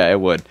story. Oh yeah, it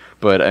would.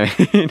 But I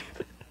mean,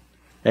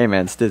 hey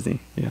man, it's Disney.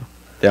 You know,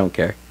 they don't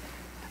care.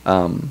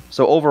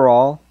 So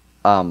overall,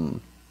 I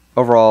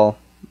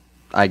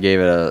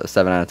gave it a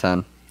 7 out of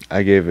 10.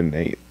 I gave it an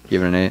 8.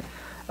 Give it an 8.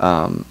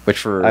 Which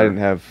for I didn't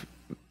have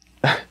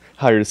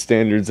higher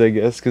standards, I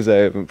guess, because I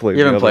haven't played.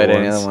 You haven't played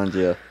any other ones,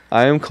 yeah.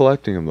 I am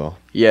collecting them though.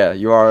 Yeah,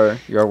 you are.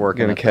 You are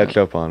working. Gonna catch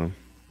up on them.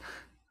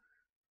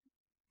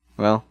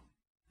 Well,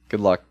 good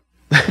luck.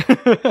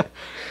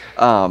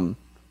 Now,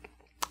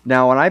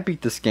 when I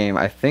beat this game,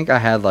 I think I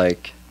had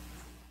like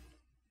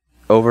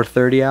over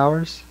 30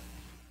 hours.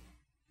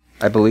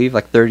 I believe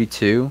like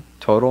 32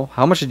 total.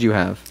 How much did you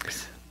have?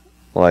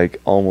 Like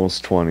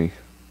almost 20.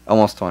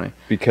 Almost 20.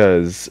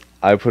 Because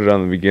I put it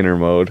on the beginner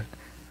mode.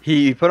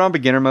 He put on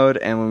beginner mode,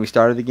 and when we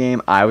started the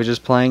game, I was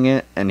just playing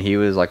it, and he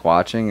was like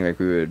watching. Like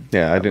we would.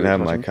 Yeah, I didn't have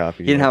my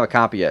copy. He didn't have a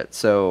copy yet,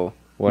 so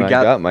when I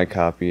got my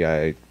copy,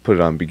 I put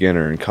it on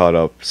beginner and caught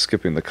up,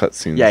 skipping the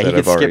cutscenes. Yeah, that he could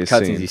I've skip already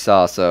cutscenes seen. he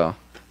saw. So.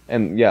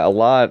 And yeah, a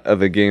lot of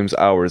the game's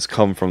hours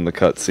come from the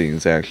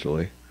cutscenes,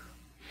 actually.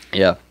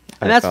 Yeah,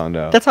 and I found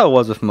out. That's how it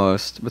was with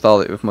most of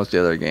the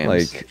other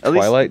games. Like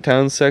Twilight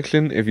Town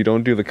section, if you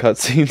don't do the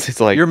cutscenes, it's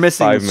like you're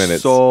missing 5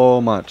 minutes.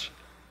 So much.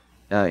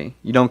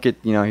 You don't get.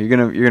 You know, you're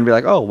gonna be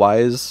like, oh, why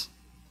is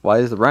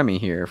the Remy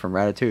here from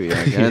Ratatouille?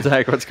 Like, and it's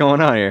like, what's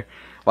going on here?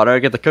 Why do I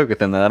get the cook with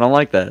him? I don't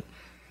like that.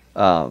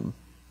 So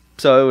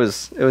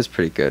it was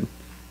pretty good.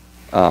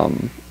 I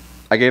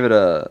gave it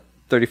a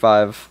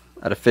 35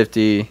 out of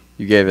 50.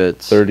 You gave it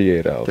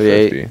 38 out of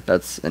 50.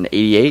 That's an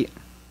 88.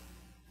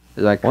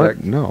 Is that correct?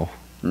 What? No.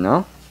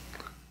 No?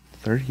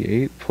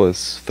 38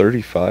 plus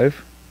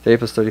 35? 38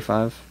 plus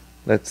 35?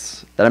 Did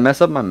I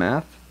mess up my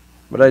math?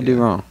 What did I do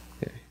wrong?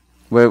 Yeah.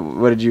 What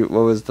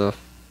was the...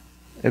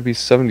 It'd be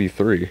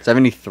 73.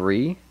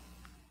 73?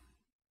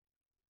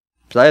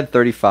 Because I had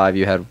 35,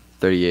 you had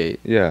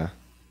 38. Yeah.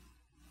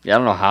 Yeah, I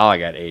don't know how I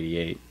got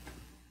 88.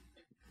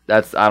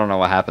 I don't know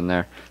what happened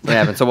there. What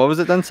happened? So what was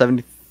it then?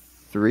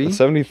 73?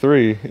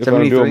 73. If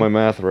I'm doing my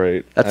math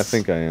right. I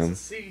think I am.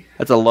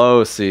 That's a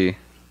low C.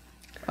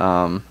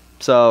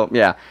 So,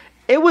 yeah.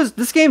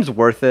 This game's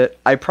worth it.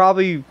 I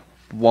probably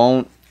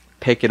won't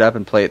pick it up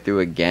and play it through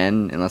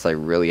again unless I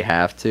really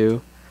have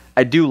to.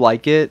 I do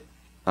like it,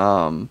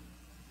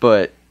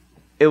 but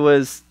it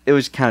was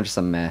kind of just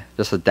a meh,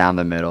 just a down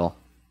the middle.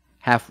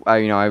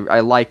 I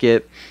like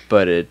it,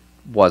 but it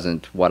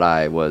wasn't what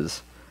I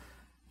was.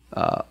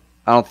 I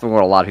don't think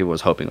what a lot of people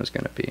was hoping it was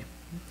going to be.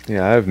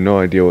 Yeah, I have no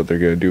idea what they're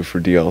going to do for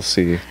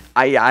DLC.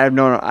 I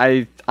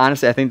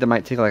honestly, I think they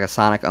might take like a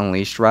Sonic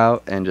Unleashed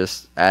route and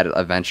just add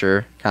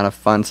adventure kind of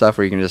fun stuff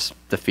where you can just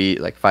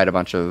fight a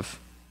bunch of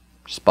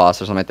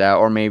boss or something like that,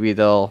 or maybe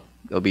it'll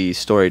be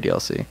story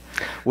DLC,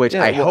 which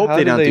I hope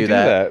they don't do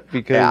that.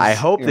 Because I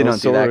hope they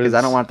don't do that because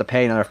I don't want to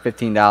pay another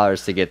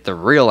 $15 to get the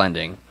real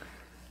ending.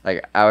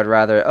 Like I would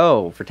rather,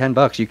 for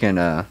 $10 you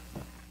can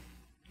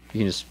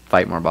just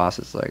fight more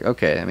bosses. Like,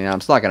 okay, I mean, I'm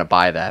still not gonna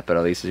buy that, but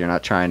at least you're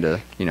not trying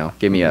to,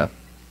 give me a.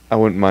 I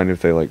wouldn't mind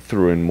if they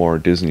threw in more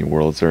Disney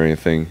worlds or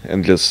anything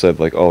and just said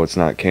it's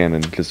not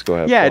canon. Just go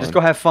have fun. Yeah, just go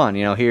have fun.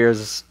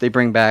 They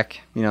bring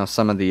back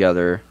some of the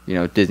other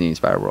Disney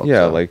inspired worlds.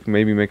 Yeah, so.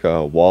 Maybe make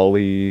a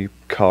Wall-E,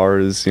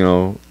 Cars.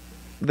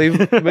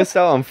 They've missed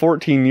out on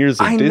 14 years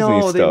of Disney stuff. I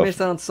know they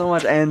missed out on so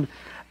much, and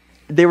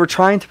they were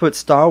trying to put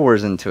Star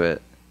Wars into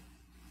it,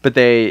 but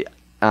they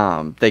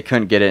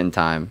couldn't get it in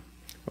time.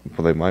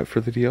 Well, they might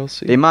for the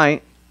DLC. They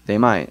might,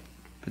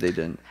 but they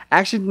didn't.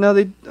 Actually, no,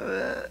 they.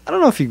 I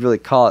don't know if you really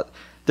call it.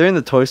 During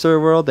the Toy Story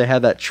world, they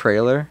had that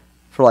trailer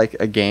for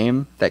a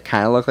game that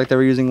kind of looked like they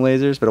were using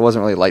lasers, but it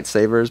wasn't really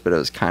lightsabers, but it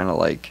was kind of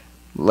like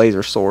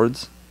laser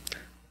swords.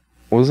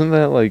 Wasn't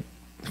that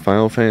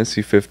Final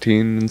Fantasy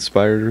 15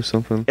 inspired or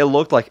something? It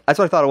looked like. That's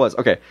what I thought it was.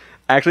 Okay,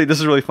 actually, this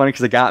is really funny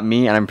because it got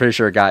me, and I'm pretty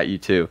sure it got you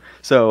too.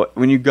 So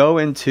when you go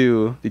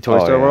into the Toy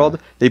Story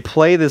world, they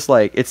play this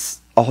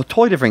it's a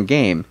totally different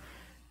game.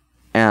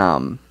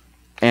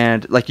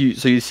 And you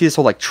see this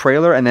whole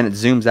trailer, and then it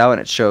zooms out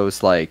and it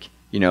shows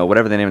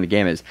whatever the name of the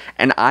game is.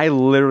 And I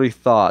literally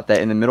thought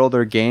that in the middle of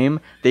their game,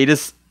 they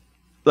just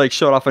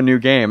showed off a new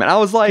game, and I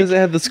was like, because it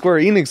had the Square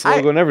Enix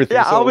logo and everything.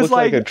 Yeah, so it looked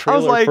like a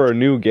trailer for a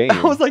new game.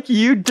 I was like,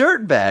 you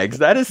dirtbags,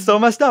 that is so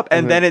messed up.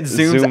 And then it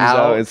zooms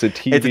out. It's a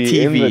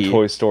TV in the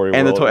Toy Story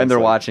world, and they're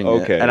watching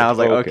it. And I was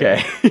like,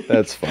 okay,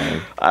 that's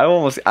fine.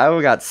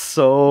 I got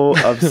so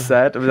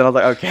upset, but then I was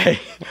like, okay,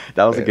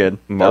 that was a good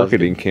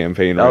marketing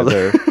campaign right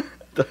there.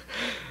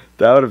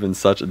 That would have been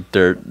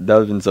that would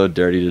have been so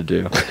dirty to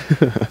do.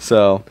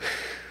 So,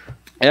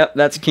 yep,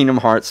 that's Kingdom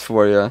Hearts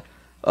for you.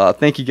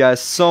 Thank you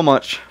guys so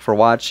much for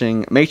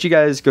watching. Make sure you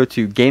guys go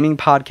to Gaming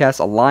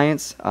Podcast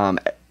Alliance.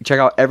 Check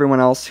out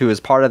everyone else who is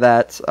part of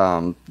that.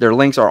 Their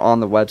links are on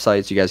the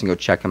website, so you guys can go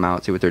check them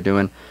out, see what they're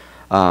doing.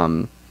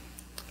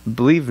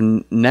 Believe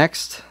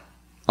next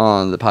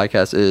on the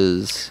podcast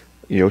is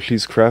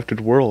Yoshi's Crafted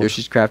World.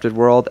 Yoshi's Crafted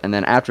World, and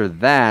then after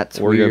that,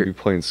 we're gonna be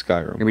playing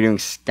Skyrim. We're gonna be doing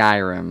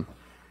Skyrim,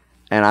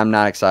 and I'm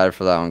not excited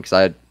for that one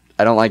because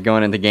I don't like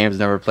going into games I've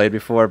never played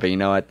before. But you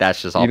know what?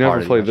 That's just all. You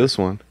never played this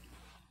one.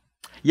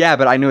 Yeah,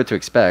 but I knew what to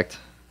expect.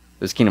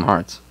 It was Kingdom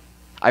Hearts.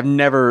 I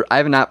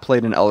have not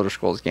played an Elder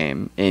Scrolls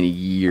game in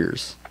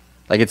years.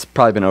 It's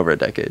probably been over a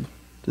decade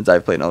since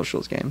I've played an Elder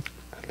Scrolls game.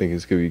 I think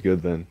it's gonna be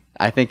good then.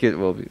 I think it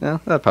will be.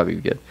 That'll probably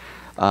be good.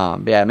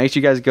 But yeah, make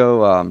sure you guys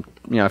go.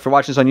 If you're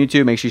watching this on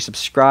YouTube, make sure you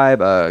subscribe.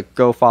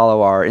 Go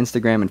follow our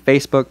Instagram and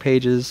Facebook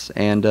pages,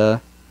 and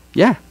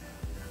yeah,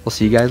 we'll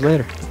see you guys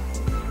later.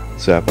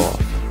 Zap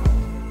off.